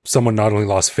where someone not only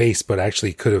lost face, but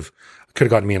actually could have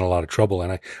gotten me in a lot of trouble.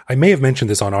 And I may have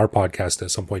mentioned this on our podcast at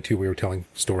some point too. We were telling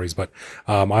stories, but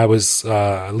I was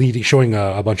showing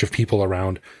a bunch of people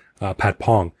around Pat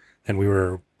Pong, and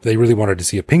they really wanted to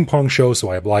see a ping pong show, so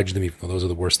I obliged them, even though those are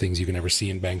the worst things you can ever see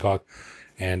in Bangkok.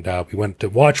 And we went to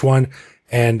watch one,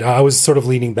 and I was sort of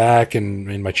leaning back and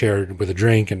in my chair with a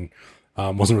drink, and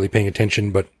wasn't really paying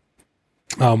attention. But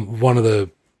one of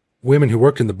the women who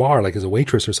worked in the bar, like as a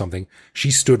waitress or something, she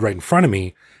stood right in front of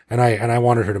me, and I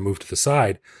wanted her to move to the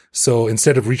side. So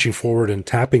instead of reaching forward and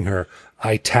tapping her,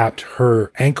 I tapped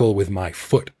her ankle with my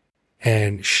foot.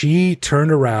 And she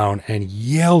turned around and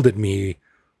yelled at me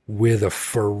with a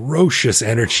ferocious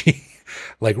energy,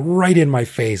 like right in my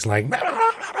face, like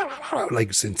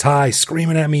in Thai,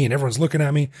 screaming at me, and everyone's looking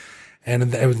at me.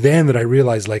 And it was then that I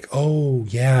realized, like, oh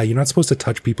yeah, you're not supposed to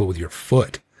touch people with your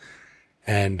foot.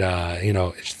 And,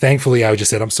 thankfully I just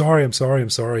said, I'm sorry.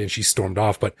 And she stormed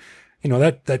off. But,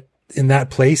 that in that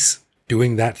place,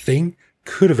 doing that thing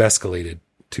could have escalated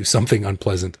to something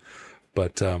unpleasant.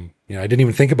 But, I didn't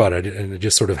even think about it, and it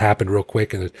just sort of happened real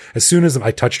quick. And as soon as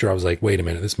I touched her, I was like, wait a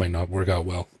minute, this might not work out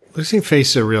well. Losing face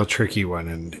is a real tricky one.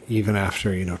 And even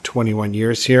after, 21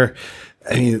 years here,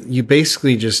 I mean, you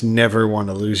basically just never want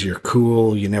to lose your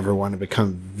cool. You never want to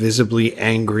become visibly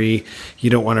angry. You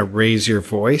don't want to raise your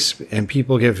voice, and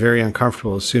people get very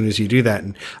uncomfortable as soon as you do that.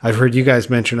 And I've heard you guys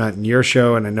mention that in your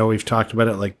show, and I know we've talked about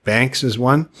it. Like, Banks is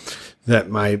one that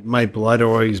my blood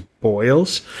always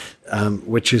boils,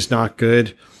 which is not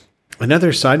good.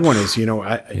 Another side one is,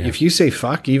 if you say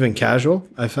fuck, even casual,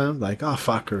 I found, like, oh,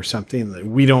 fuck or something, like,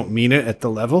 we don't mean it at the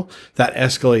level, that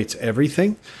escalates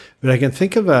everything. But I can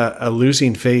think of a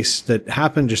losing face that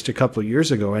happened just a couple of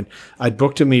years ago. And I'd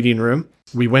booked a meeting room.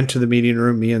 We went to the meeting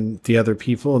room, me and the other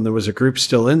people, and there was a group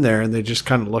still in there. And they just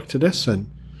kind of looked at us and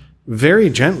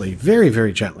very gently, very,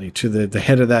 very gently, to the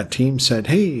head of that team said,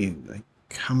 hey, like,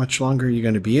 how much longer are you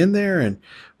going to be in there? And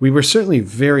we were certainly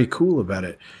very cool about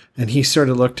it. And he sort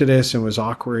of looked at us and was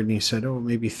awkward. And he said, oh,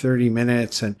 maybe 30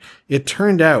 minutes. And it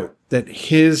turned out that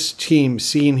his team,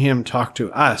 seeing him talk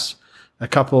to us a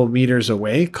couple of meters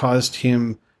away, caused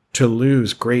him to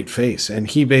lose great face. And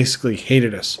he basically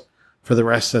hated us for the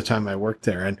rest of the time I worked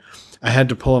there. And I had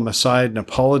to pull him aside and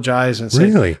apologize and say,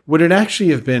 really? Would it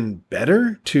actually have been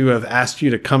better to have asked you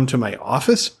to come to my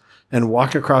office and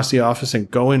walk across the office and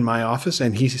go in my office?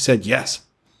 And he said yes.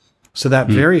 So that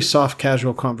very soft,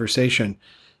 casual conversation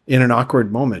in an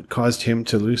awkward moment caused him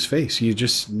to lose face. You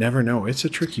just never know. It's a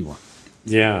tricky one.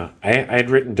 Yeah, I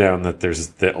had written down that there's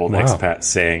the old Wow. expat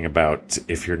saying about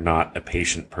if you're not a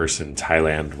patient person,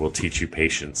 Thailand will teach you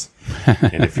patience,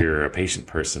 and if you're a patient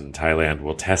person, Thailand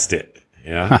will test it.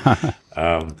 Yeah,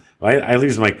 I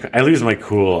lose my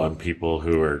cool on people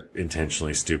who are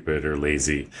intentionally stupid or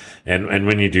lazy, and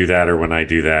when you do that or when I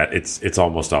do that, it's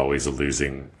almost always a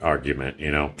losing argument. You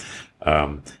know,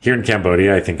 here in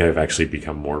Cambodia, I think I've actually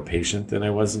become more patient than I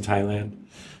was in Thailand.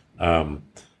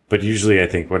 But usually I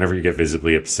think whenever you get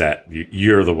visibly upset,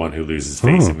 you're the one who loses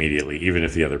face immediately, even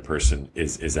if the other person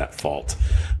is at fault.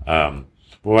 But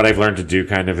what I've learned to do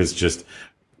kind of is just,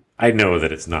 I know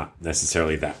that it's not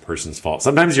necessarily that person's fault.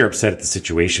 Sometimes you're upset at the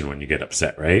situation when you get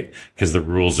upset, right? Because the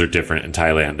rules are different in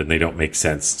Thailand and they don't make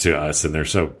sense to us and they're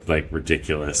so like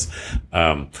ridiculous.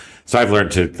 So I've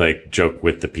learned to like joke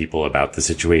with the people about the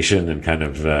situation and kind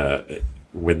of,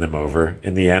 win them over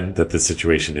in the end that the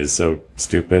situation is so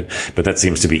stupid. But that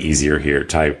seems to be easier here.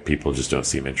 Thai people just don't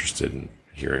seem interested in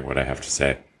hearing what I have to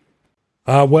say.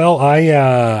 Well,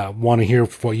 I want to hear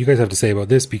what you guys have to say about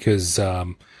this because I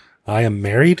am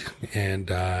married and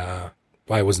I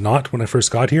was not when I first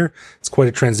got here. It's quite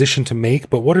a transition to make.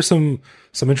 But what are some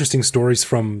interesting stories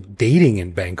from dating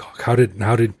in Bangkok? How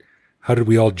did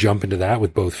we all jump into that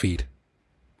with both feet?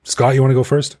 Scott, you want to go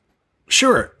first?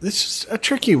 Sure. This is a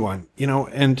tricky one,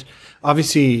 and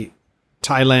obviously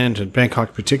Thailand and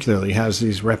Bangkok particularly has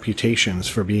these reputations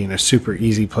for being a super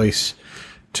easy place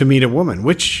to meet a woman,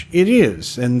 which it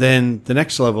is. And then the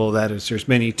next level of that is there's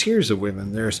many tiers of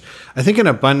women. There's, I think, an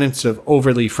abundance of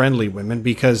overly friendly women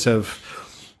because of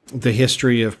the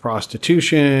history of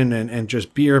prostitution and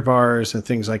just beer bars and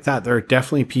things like that. There are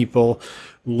definitely people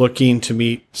looking to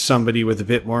meet somebody with a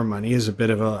bit more money as a bit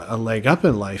of a leg up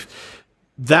in life.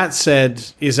 That said,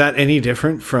 is that any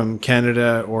different from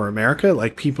Canada or America?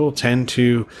 Like people tend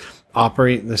to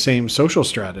operate in the same social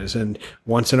stratas and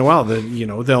once in a while,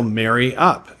 they'll marry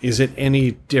up. Is it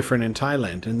any different in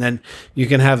Thailand? And then you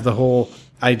can have the whole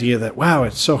idea that, wow,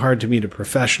 it's so hard to meet a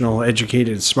professional,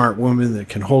 educated, smart woman that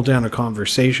can hold down a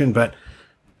conversation, but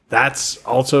that's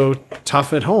also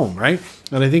tough at home, right?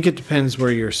 And I think it depends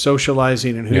where you're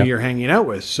socializing and who you're hanging out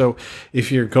with. So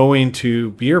if you're going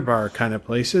to beer bar kind of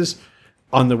places,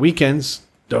 on the weekends,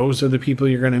 those are the people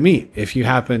you're going to meet. If you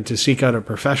happen to seek out a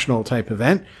professional type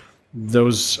event,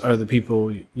 those are the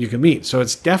people you can meet. So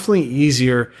it's definitely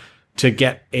easier to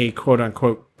get a quote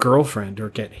unquote girlfriend or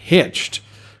get hitched.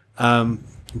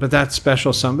 But that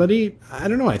special somebody, I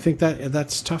don't know. I think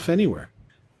that's tough anywhere.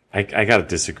 I got to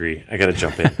disagree. I got to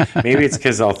jump in. Maybe it's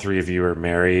because all three of you are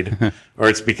married, or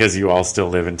it's because you all still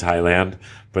live in Thailand.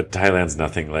 But Thailand's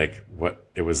nothing like what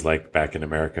it was like back in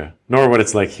America, nor what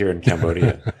it's like here in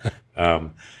Cambodia.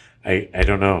 I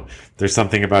don't know. There's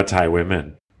something about Thai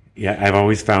women. Yeah, I've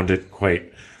always found it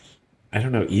quite, I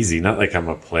don't know, easy. Not like I'm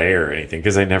a player or anything,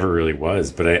 because I never really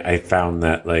was. But I found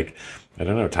that, like, I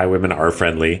don't know, Thai women are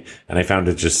friendly, and I found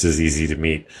it just as easy to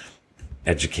meet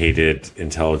educated,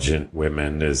 intelligent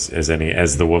women as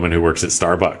the woman who works at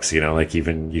Starbucks. Like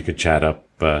even you could chat up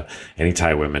any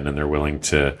Thai women, and they're willing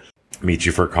to meet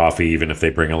you for coffee, even if they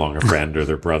bring along a friend or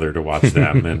their brother to watch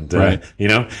them. And Right.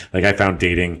 Like I found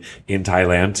dating in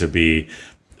Thailand to be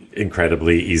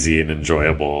incredibly easy and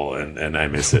enjoyable, and I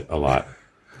miss it a lot.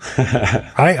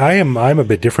 I'm a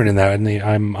bit different in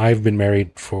that. I've been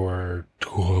married for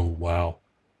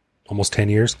almost 10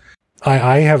 years.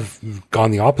 I have gone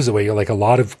the opposite way. Like a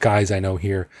lot of guys I know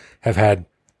here have had,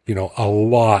 a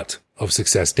lot of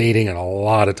success dating and a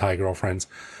lot of Thai girlfriends.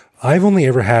 I've only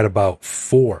ever had about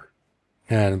 4,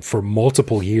 and for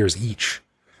multiple years each.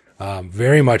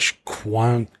 Very much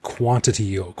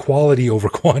quality over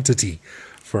quantity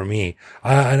for me.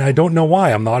 And I don't know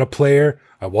why. I'm not a player.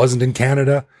 I wasn't in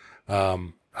Canada.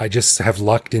 I just have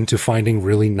lucked into finding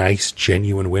really nice,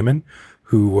 genuine women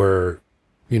who were,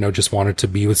 just wanted to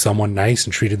be with someone nice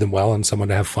and treated them well and someone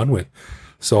to have fun with.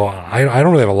 So I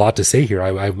don't really have a lot to say here.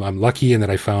 I'm lucky in that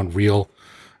I found real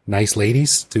nice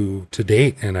ladies to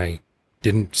date, and I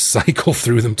didn't cycle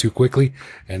through them too quickly,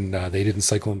 and they didn't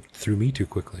cycle through me too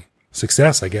quickly.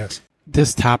 Success, I guess.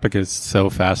 This topic is so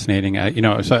fascinating.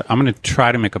 So I'm going to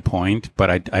try to make a point, but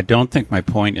I don't think my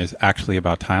point is actually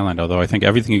about Thailand, although I think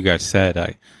everything you guys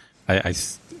said, I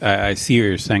see what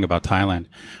you're saying about Thailand.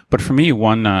 But for me,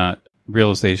 one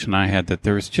realization I had that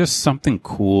there was just something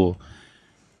cool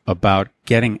about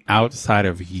getting outside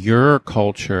of your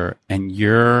culture and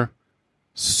your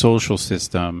social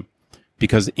system,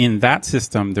 because in that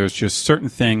system, there's just certain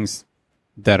things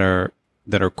that are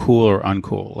cool or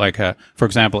uncool. Like, for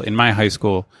example, in my high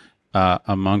school,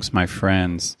 amongst my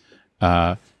friends,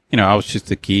 I was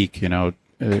just a geek,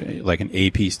 like an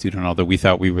AP student, although we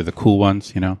thought we were the cool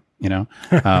ones, you know.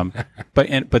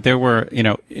 But there were, you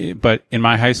know, but in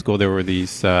my high school there were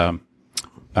these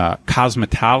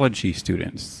cosmetology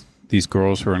students, these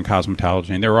girls who were in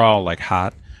cosmetology, and they were all like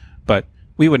hot, but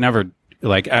we would never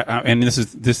like, and this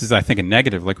is I think a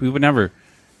negative, like we would never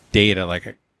date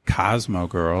a Cosmo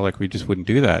girl, like we just wouldn't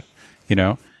do that, you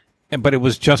know. But it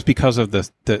was just because of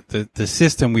the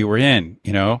system we were in,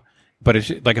 you know. But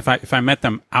it's like if I met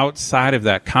them outside of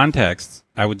that context,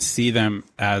 I would see them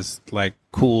as like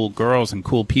cool girls and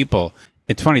cool people.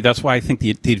 It's funny. That's why I think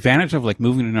the advantage of like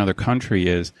moving to another country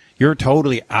is you're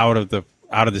totally out of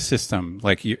the system.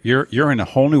 Like you're in a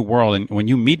whole new world, and when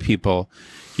you meet people,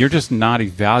 you're just not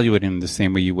evaluating the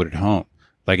same way you would at home.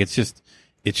 Like it's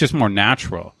just more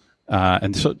natural.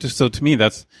 And so to me,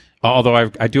 that's, although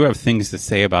I do have things to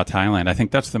say about Thailand, I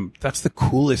think that's the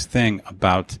coolest thing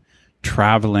about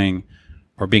traveling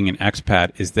or being an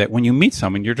expat is that when you meet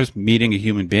someone, you're just meeting a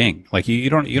human being. Like you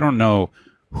don't know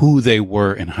who they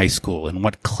were in high school and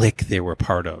what clique they were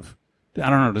part of. I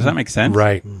don't know. Does that make sense?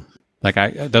 Right. Like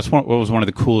that's what was one of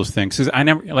the coolest things. 'Cause I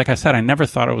never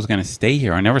thought I was going to stay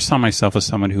here. I never saw myself as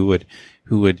someone who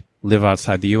would live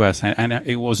outside the U.S. and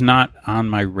it was not on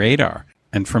my radar.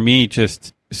 And for me,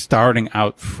 just starting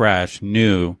out fresh,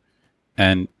 new,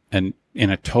 and in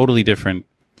a totally different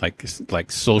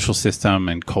like social system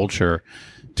and culture,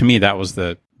 to me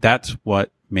that's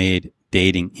what made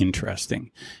dating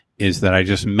interesting. Is that I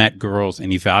just met girls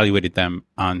and evaluated them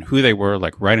on who they were,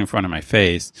 like right in front of my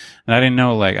face, and I didn't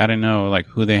know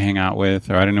who they hang out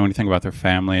with, or I didn't know anything about their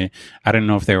family. I didn't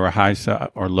know if they were high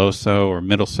so or low so or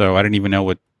middle so. I didn't even know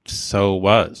what so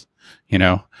was, you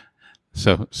know.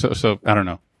 So I don't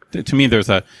know. To me, there's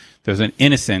an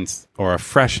innocence or a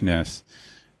freshness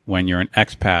when you're an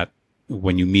expat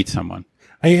when you meet someone.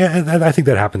 I think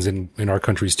that happens in our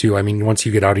countries too. I mean, once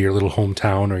you get out of your little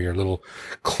hometown or your little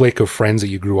clique of friends that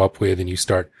you grew up with and you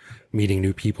start meeting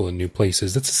new people in new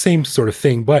places, that's the same sort of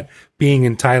thing. But being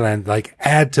in Thailand, like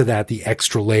add to that the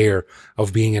extra layer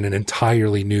of being in an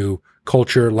entirely new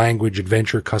culture, language,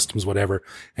 adventure, customs, whatever.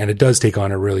 And it does take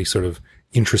on a really sort of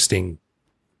interesting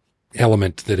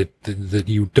element that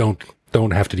you don't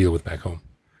have to deal with back home,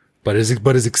 but is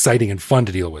exciting and fun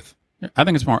to deal with. I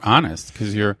think it's more honest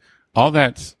because all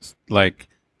that like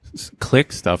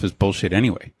click stuff is bullshit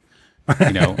anyway.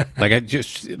 You know, like I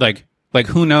just like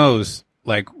who knows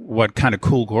like what kind of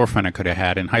cool girlfriend I could have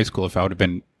had in high school if I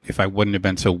wouldn't have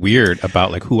been so weird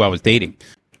about like who I was dating.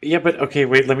 Yeah, but okay,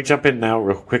 wait, let me jump in now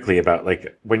real quickly about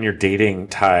like when you're dating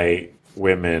Thai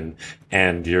women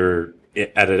and you're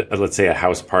at let's say a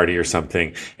house party or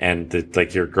something, and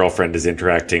like your girlfriend is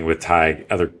interacting with Thai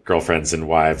other girlfriends and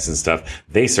wives and stuff.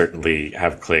 They certainly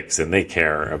have cliques and they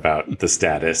care about the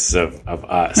status of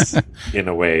us in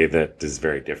a way that is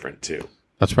very different too.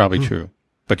 That's probably true.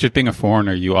 But just being a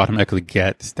foreigner, you automatically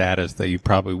get status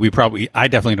that I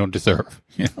definitely don't deserve,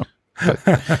 you know,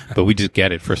 but we just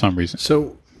get it for some reason.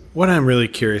 So what I'm really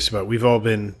curious about, we've all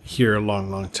been here a long,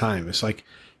 long time. It's like,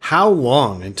 how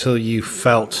long until you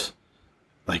felt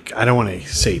like, I don't want to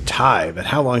say Thai, but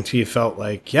how long till you felt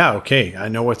like, yeah, okay, I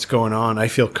know what's going on. I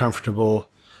feel comfortable.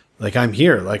 Like I'm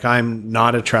here. Like I'm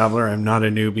not a traveler. I'm not a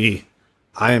newbie.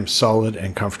 I am solid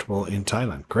and comfortable in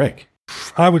Thailand. Greg?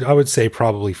 I would say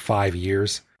probably 5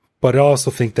 years, but I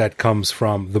also think that comes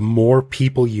from the more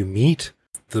people you meet,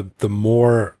 the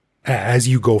more, as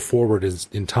you go forward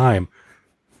in time,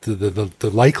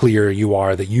 the likelier you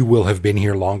are that you will have been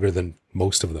here longer than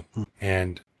most of them.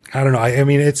 And I don't know. I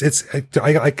mean,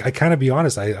 I kind of be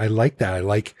honest. I like that. I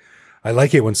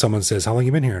like it when someone says, how long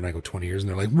you been here? And I go 20 years and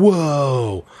they're like,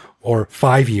 whoa, or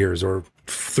 5 years or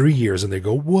 3 years. And they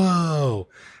go, whoa,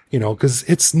 you know, cause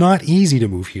it's not easy to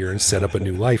move here and set up a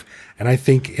new life. And I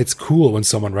think it's cool when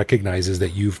someone recognizes that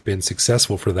you've been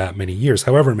successful for that many years,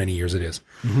 however many years it is.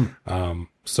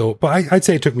 Mm-hmm. But I'd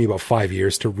say it took me about 5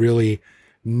 years to really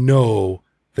know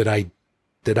that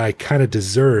I kind of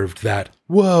deserved that.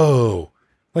 Whoa.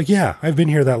 Like, yeah, I've been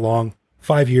here that long.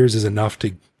 5 years is enough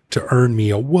to earn me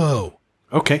a whoa.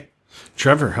 Okay.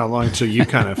 Trevor, how long till you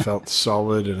kind of felt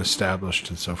solid and established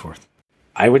and so forth?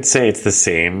 I would say it's the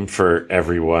same for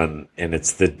everyone, and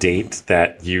it's the date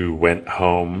that you went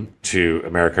home to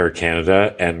America or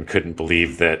Canada and couldn't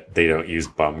believe that they don't use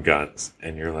bum guns.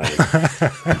 And you're like,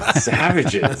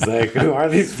 savages. Like, who are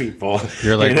these people?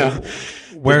 You're like, you know?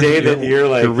 where day that you're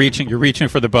like you're reaching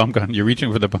for the bum gun. You're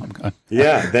reaching for the bum gun.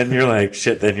 Yeah, then you're like,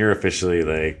 shit, then you're officially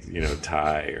like,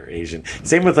 Thai or Asian.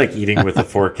 Same with like eating with a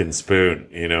fork and spoon,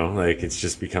 like it's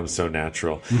just become so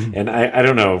natural. Mm-hmm. And I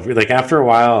don't know, like after a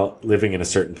while living in a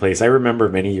certain place, I remember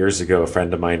many years ago, a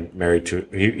friend of mine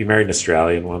he married an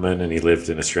Australian woman and he lived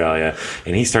in Australia,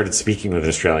 and he started speaking with an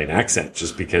Australian accent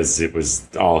just because it was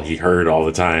all he heard all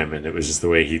the time. And it was just the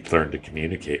way he learned to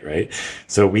communicate. Right.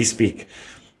 So we speak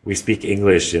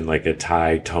English in like a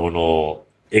Thai tonal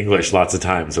English lots of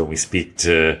times when we speak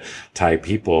to Thai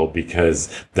people, because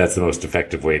that's the most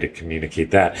effective way to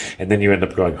communicate that. And then you end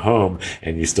up going home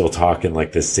and you still talk in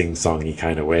like this sing-songy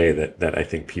kind of way that I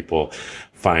think people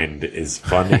find is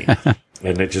funny.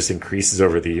 And it just increases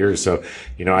over the years. So,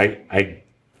 I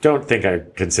don't think I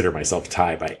consider myself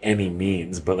Thai by any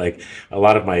means, but like a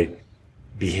lot of my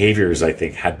behaviors, I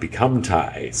think, had become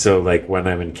Thai. So like when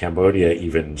I'm in Cambodia,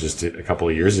 even just a couple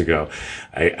of years ago,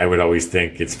 I would always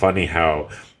think it's funny how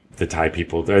the Thai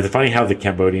people, or funny how the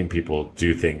Cambodian people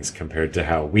do things compared to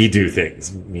how we do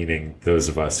things, meaning those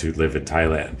of us who live in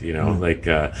Thailand, like,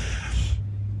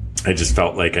 I just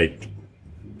felt like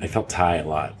I felt Thai a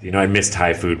lot. I missed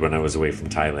Thai food when I was away from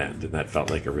Thailand, and that felt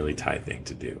like a really Thai thing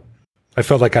to do. I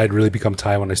felt like I'd really become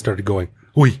Thai when I started going,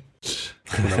 "Oi,"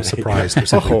 when I was surprised or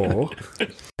something.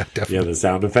 Yeah, the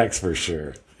sound effects for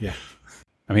sure. Yeah.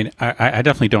 I mean, I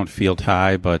definitely don't feel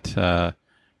Thai, but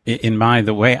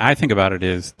the way I think about it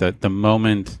is that the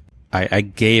moment I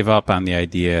gave up on the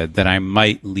idea that I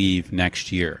might leave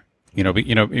next year,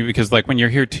 because like when you're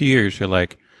here 2 years, you're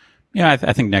like, yeah,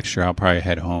 I think next year I'll probably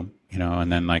head home, and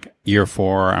then like year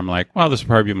 4, I'm like, well, this will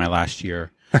probably be my last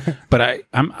year. But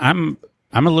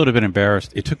I'm a little bit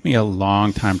embarrassed. It took me a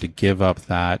long time to give up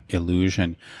that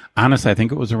illusion. Honestly, I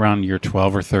think it was around year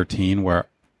 12 or 13 where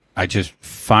I just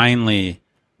finally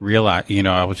realized,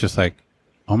 I was just like,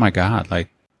 oh my God, like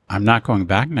I'm not going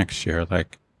back next year.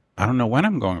 Like, I don't know when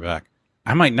I'm going back.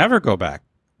 I might never go back.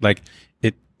 Like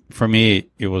for me,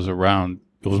 it was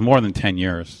more than 10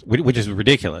 years, which is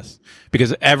ridiculous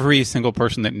because every single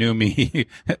person that knew me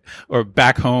or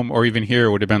back home or even here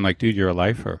would have been like, dude, you're a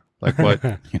lifer. Like what,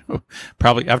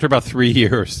 probably after about 3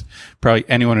 years, probably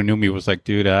anyone who knew me was like,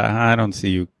 dude, I don't see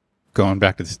you going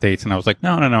back to the States. And I was like,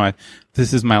 no.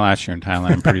 This is my last year in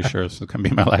Thailand. I'm pretty sure this is going to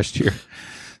be my last year.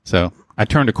 So I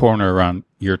turned a corner around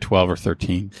year 12 or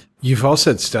 13. You've all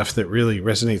said stuff that really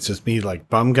resonates with me, like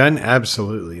bum gun.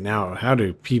 Absolutely. Now, how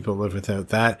do people live without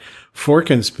that? Fork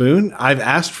and spoon. I've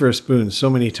asked for a spoon so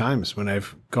many times when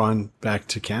I've gone back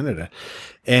to Canada.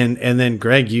 And then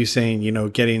Greg, you saying,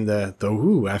 getting the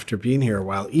woo after being here a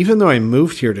while, even though I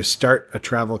moved here to start a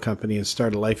travel company and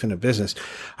start a life and a business.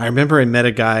 I remember I met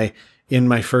a guy in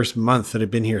my first month that had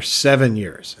been here 7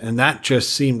 years. And that just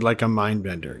seemed like a mind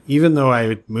bender. Even though I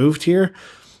had moved here,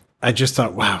 I just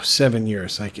thought, wow, 7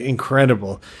 years, like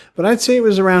incredible. But I'd say it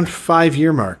was around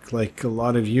 5-year mark. Like a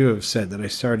lot of you have said, that I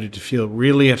started to feel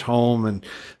really at home and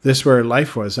this where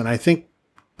life was. And I think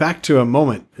back to a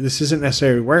moment, this isn't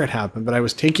necessarily where it happened, but I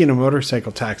was taking a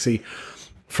motorcycle taxi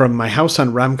from my house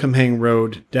on Ramkhamhaeng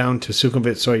Road down to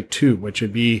Sukhumvit Soi 2, which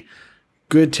would be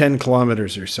good 10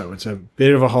 kilometers or so. It's a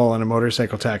bit of a haul on a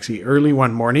motorcycle taxi early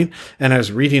one morning. And I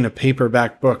was reading a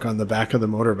paperback book on the back of the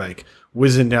motorbike,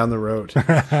 whizzing down the road.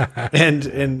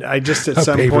 and I just at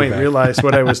some point realized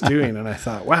what I was doing. And I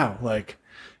thought, wow, like,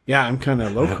 yeah, I'm kind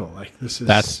of local. Like this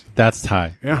is, that's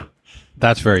Thai. Yeah.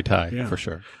 That's very Thai for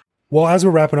sure. Well, as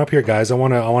we're wrapping up here, guys, I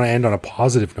want to end on a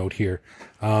positive note here.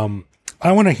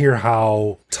 I want to hear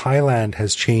how Thailand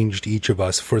has changed each of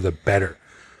us for the better.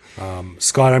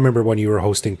 Scott, I remember when you were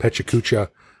hosting Pechakucha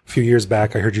a few years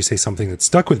back, I heard you say something that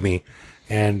stuck with me.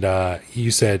 And you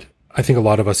said, I think a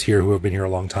lot of us here who have been here a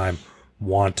long time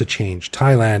want to change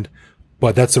Thailand,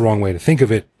 but that's the wrong way to think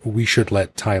of it. We should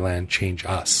let Thailand change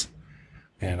us.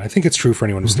 And I think it's true for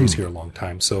anyone who stays here a long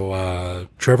time. So,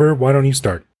 Trevor, why don't you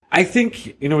start? I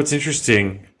think, what's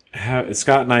interesting,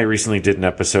 Scott and I recently did an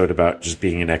episode about just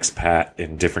being an expat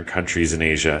in different countries in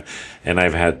Asia. And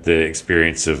I've had the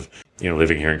experience of,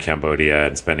 living here in Cambodia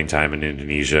and spending time in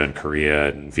Indonesia and Korea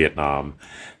and Vietnam.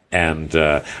 And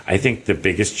I think the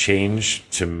biggest change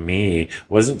to me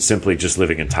wasn't simply just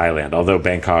living in Thailand, although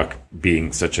Bangkok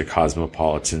being such a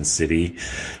cosmopolitan city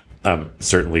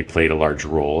certainly played a large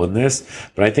role in this.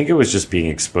 But I think it was just being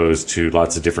exposed to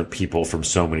lots of different people from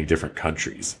so many different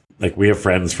countries. like we have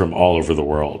friends from all over the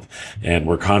world, and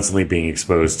we're constantly being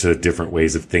exposed to different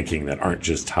ways of thinking that aren't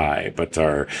just Thai, but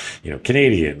are,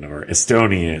 Canadian or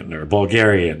Estonian or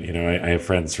Bulgarian. I have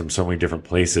friends from so many different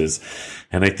places.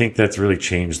 And I think that's really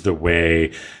changed the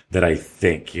way that I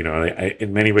think.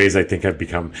 In many ways, I think I've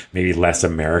become maybe less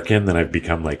American than I've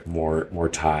become like more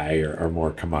Thai or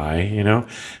more Khmer,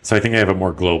 So I think I have a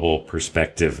more global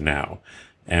perspective now.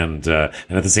 And at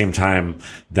the same time,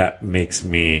 that makes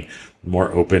me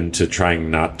more open to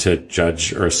trying not to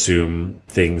judge or assume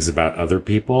things about other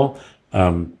people.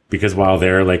 Because while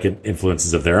they're like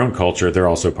influences of their own culture, they're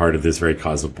also part of this very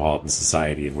cosmopolitan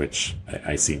society in which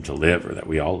I seem to live, or that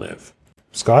we all live.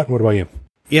 Scott, what about you?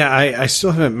 Yeah, I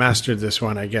still haven't mastered this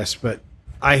one, I guess, but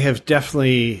I have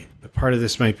definitely, part of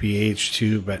this might be age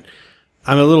too, but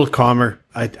I'm a little calmer.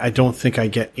 I don't think I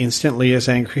get instantly as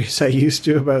angry as I used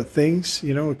to about things,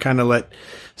 kind of let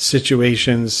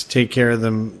situations take care of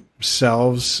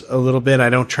themselves a little bit. I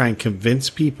don't try and convince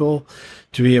people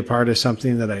to be a part of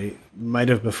something that I might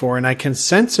have before. And I can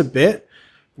sense a bit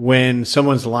when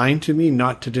someone's lying to me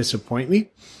not to disappoint me.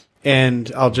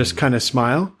 And I'll just kind of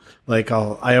smile. Like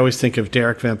I always think of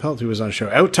Derek Van Pelt, who was on the show,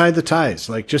 out-tie the ties,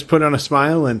 like just put on a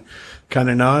smile and kind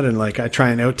of nod. And like, I try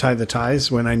and out-tie the ties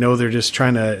when I know they're just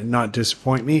trying to not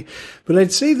disappoint me. But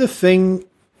I'd say the thing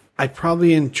I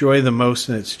probably enjoy the most,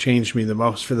 and it's changed me the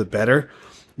most for the better,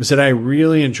 is that I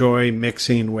really enjoy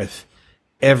mixing with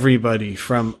everybody,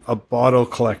 from a bottle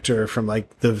collector, from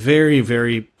like the very,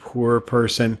 very poor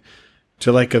person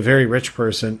to like a very rich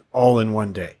person, all in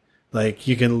one day. Like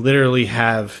you can literally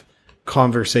have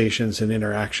conversations and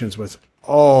interactions with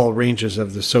all ranges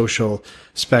of the social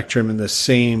spectrum in the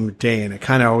same day. And it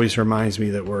kind of always reminds me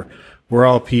that we're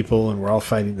all people and we're all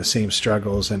fighting the same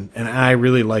struggles. And I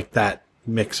really like that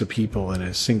mix of people in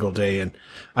a single day. And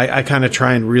I kind of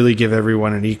try and really give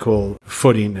everyone an equal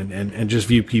footing and just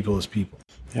view people as people.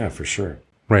 Yeah, for sure.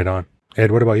 Right on.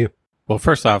 Ed, what about you? Well,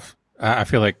 first off, I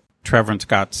feel like Trevor and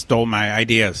Scott stole my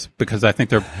ideas, because I think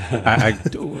they're.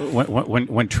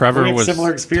 When Trevor we was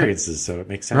similar experiences, so it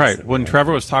makes sense. Right. When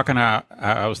Trevor was talking,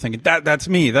 I was thinking that's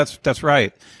me. That's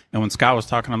right. And when Scott was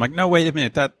talking, I'm like, no, wait a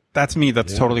minute. That's me.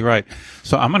 That's totally right.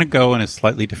 So I'm going to go in a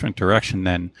slightly different direction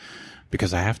then,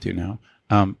 because I have to now.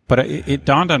 But it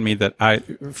dawned on me that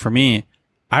for me,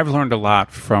 I've learned a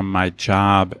lot from my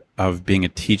job of being a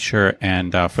teacher,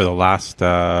 and for the last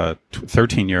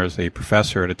 13 years, a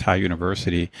professor at a Thai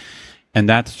university. And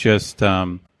that's just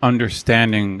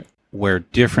understanding where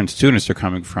different students are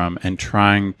coming from, and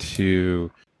trying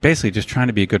to basically just trying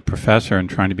to be a good professor and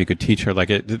trying to be a good teacher. Like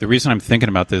the reason I'm thinking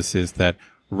about this is that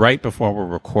right before we're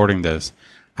recording this,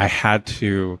 I had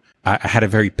a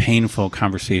very painful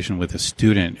conversation with a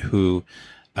student who,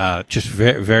 just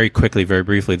very, very quickly, very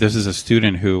briefly, this is a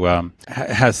student who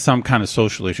has some kind of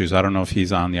social issues. I don't know if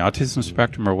he's on the autism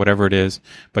spectrum or whatever it is,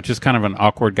 but just kind of an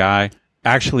awkward guy.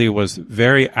 Actually was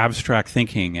very abstract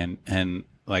thinking and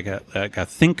like a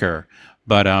thinker,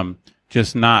 but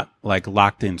just not like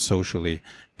locked in socially.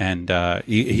 And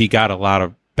he got a lot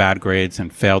of bad grades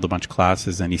and failed a bunch of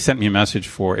classes. And he sent me a message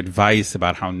for advice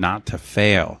about how not to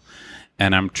fail.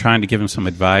 And I'm trying to give him some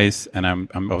advice. And I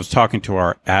was talking to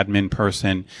our admin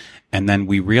person, and then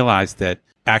we realized that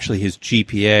actually his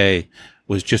GPA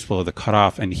was just below the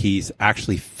cutoff, and he's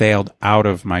actually failed out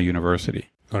of my university.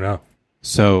 Oh no!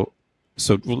 So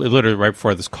literally right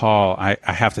before this call, I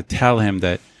have to tell him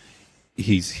that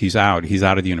he's out. He's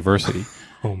out of the university.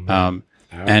 Oh man!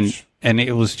 And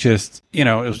it was just it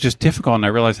was just difficult. And I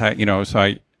realized how so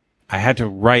I had to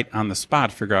right on the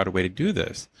spot figure out a way to do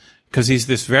this. Because he's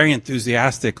this very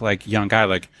enthusiastic, like young guy,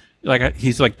 like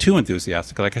he's like too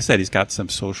enthusiastic. Like I said, he's got some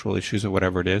social issues or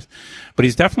whatever it is, but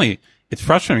he's definitely, it's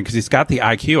frustrating because he's got the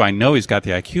IQ. I know he's got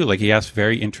the IQ. Like he asks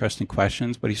very interesting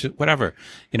questions, but he's whatever,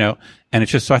 and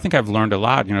it's just, so I think I've learned a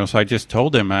lot, so I just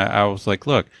told him, I was like,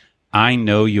 look, I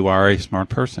know you are a smart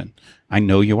person. I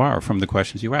know you are from the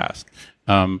questions you ask.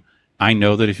 I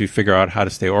know that if you figure out how to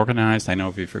stay organized, I know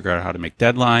if you figure out how to make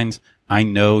deadlines, I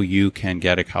know you can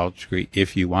get a college degree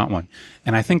if you want one.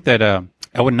 And I think that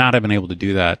I would not have been able to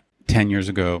do that 10 years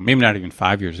ago, maybe not even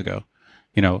 5 years ago,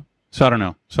 So I don't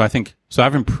know. So I think, so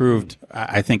I've improved,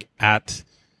 I think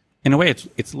in a way,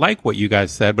 it's like what you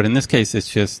guys said, but in this case, it's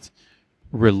just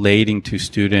relating to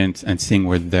students and seeing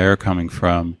where they're coming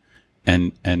from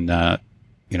and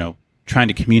trying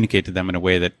to communicate to them in a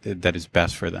way that is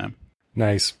best for them.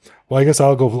 Nice. Well, I guess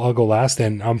I'll go last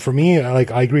then. For me,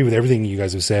 I agree with everything you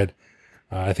guys have said.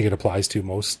 I think it applies to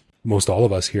most all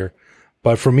of us here.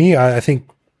 But for me, I think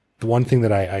the one thing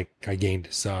that I gained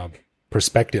is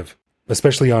perspective,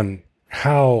 especially on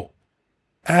how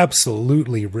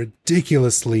absolutely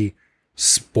ridiculously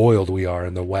spoiled we are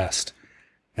in the West.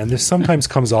 And this sometimes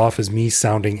comes off as me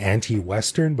sounding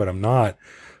anti-Western, but I'm not.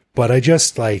 But I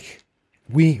just like,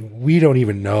 we don't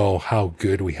even know how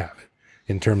good we have it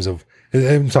in terms of,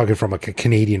 I'm talking from a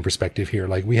Canadian perspective here.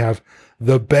 Like, we have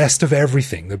the best of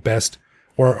everything, the best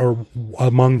or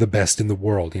among the best in the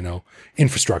world, you know,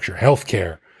 infrastructure,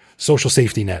 healthcare, social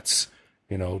safety nets,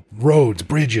 you know, roads,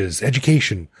 bridges,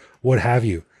 education, what have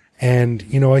you. And,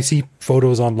 you know, I see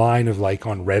photos online of like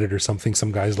on Reddit or something,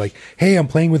 some guy's like, hey, I'm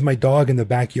playing with my dog in the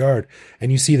backyard.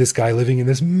 And you see this guy living in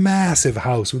this massive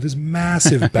house with this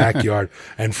massive backyard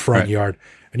and front yard.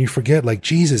 And you forget, like,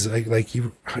 Jesus,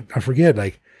 I forget,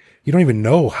 like, you don't even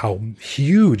know how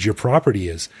huge your property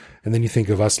is. And then you think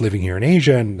of us living here in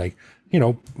Asia, and like, you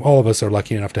know, all of us are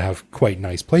lucky enough to have quite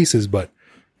nice places, but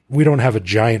we don't have a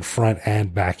giant front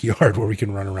and backyard where we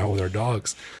can run around with our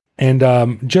dogs. And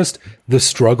just the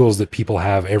struggles that people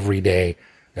have every day.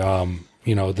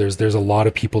 You know, there's a lot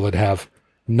of people that have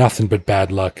nothing but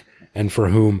bad luck, and for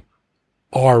whom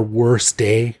our worst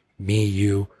day, me,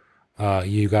 you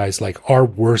guys, like, our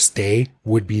worst day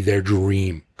would be their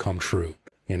dream come true,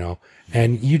 you know?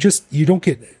 And you don't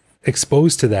get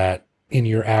exposed to that in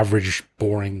your average,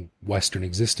 boring Western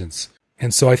existence.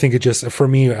 And so I think it just, for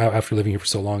me, after living here for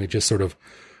so long, it just sort of,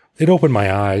 it opened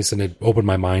my eyes and it opened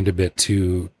my mind a bit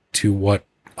to what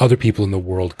other people in the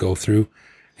world go through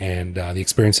and the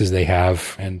experiences they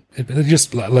have. And it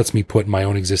just lets me put my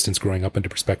own existence growing up into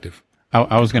perspective.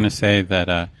 I was going to say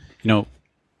that, you know,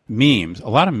 memes, a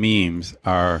lot of memes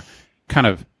are kind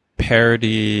of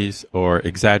parodies or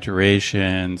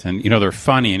exaggerations, and, you know, they're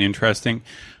funny and interesting.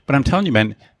 But I'm telling you,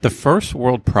 man, the first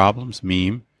world problems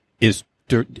meme is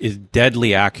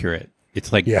deadly accurate.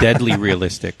 It's like deadly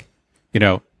realistic. You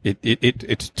know,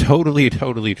 it's totally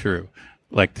true.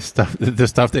 Like the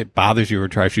stuff that bothers you or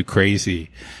drives you crazy,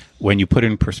 when you put it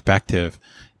in perspective,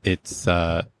 it's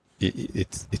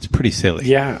pretty silly.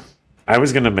 Yeah. I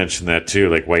was going to mention that too,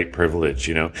 like white privilege,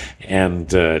 you know, and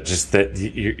just that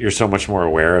you're so much more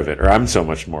aware of it, or I'm so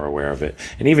much more aware of it.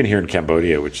 And even here in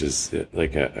Cambodia, which is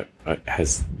like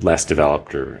has less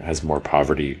developed or has more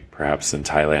poverty perhaps than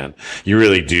Thailand, you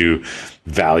really do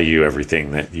value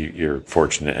everything that you're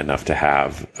fortunate enough to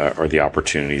have, or the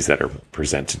opportunities that are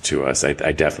presented to us. I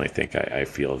definitely think I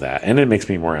feel that. And it makes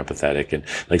me more empathetic. And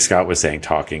like Scott was saying,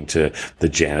 talking to the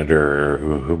janitor or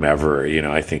whomever, you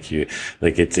know, I think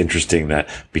it's interesting that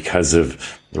because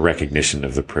of the recognition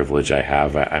of the privilege I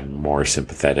have, I'm more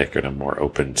sympathetic and I'm more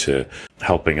open to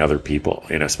helping other people,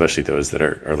 you know, especially those that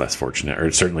are less fortunate, or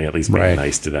certainly at least being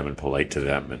nice to them and polite to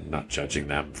them and not judging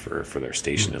them for their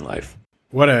station in life.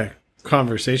 What a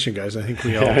conversation, guys. I think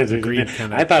we all agreed.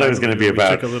 I thought it was going to be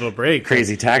about took a little break,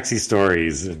 crazy taxi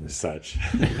stories and such.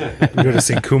 We're going to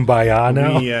sing Kumbaya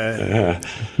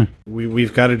now.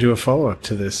 We've got to do a follow-up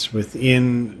to this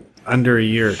within under a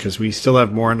year, because we still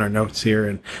have more in our notes here,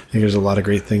 and I think there's a lot of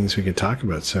great things we could talk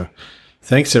about. So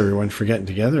thanks everyone for getting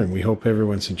together, and we hope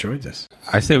everyone's enjoyed this.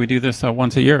 I say we do this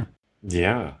once a year.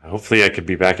 Yeah, hopefully I could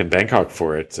be back in Bangkok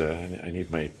for it. I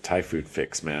need my Thai food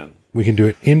fix, man. We can do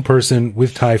it in person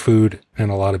with Thai food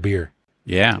and a lot of beer.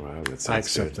 Yeah. Wow, that I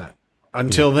accept good. that.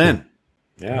 Until then.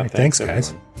 Yeah, thanks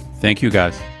guys. Thank you,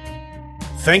 guys.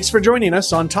 Thanks for joining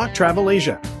us on Talk Travel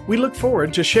Asia. We look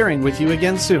forward to sharing with you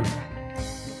again soon.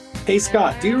 Hey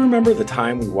Scott, do you remember the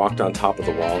time we walked on top of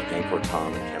the wall at Angkor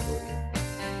Thom and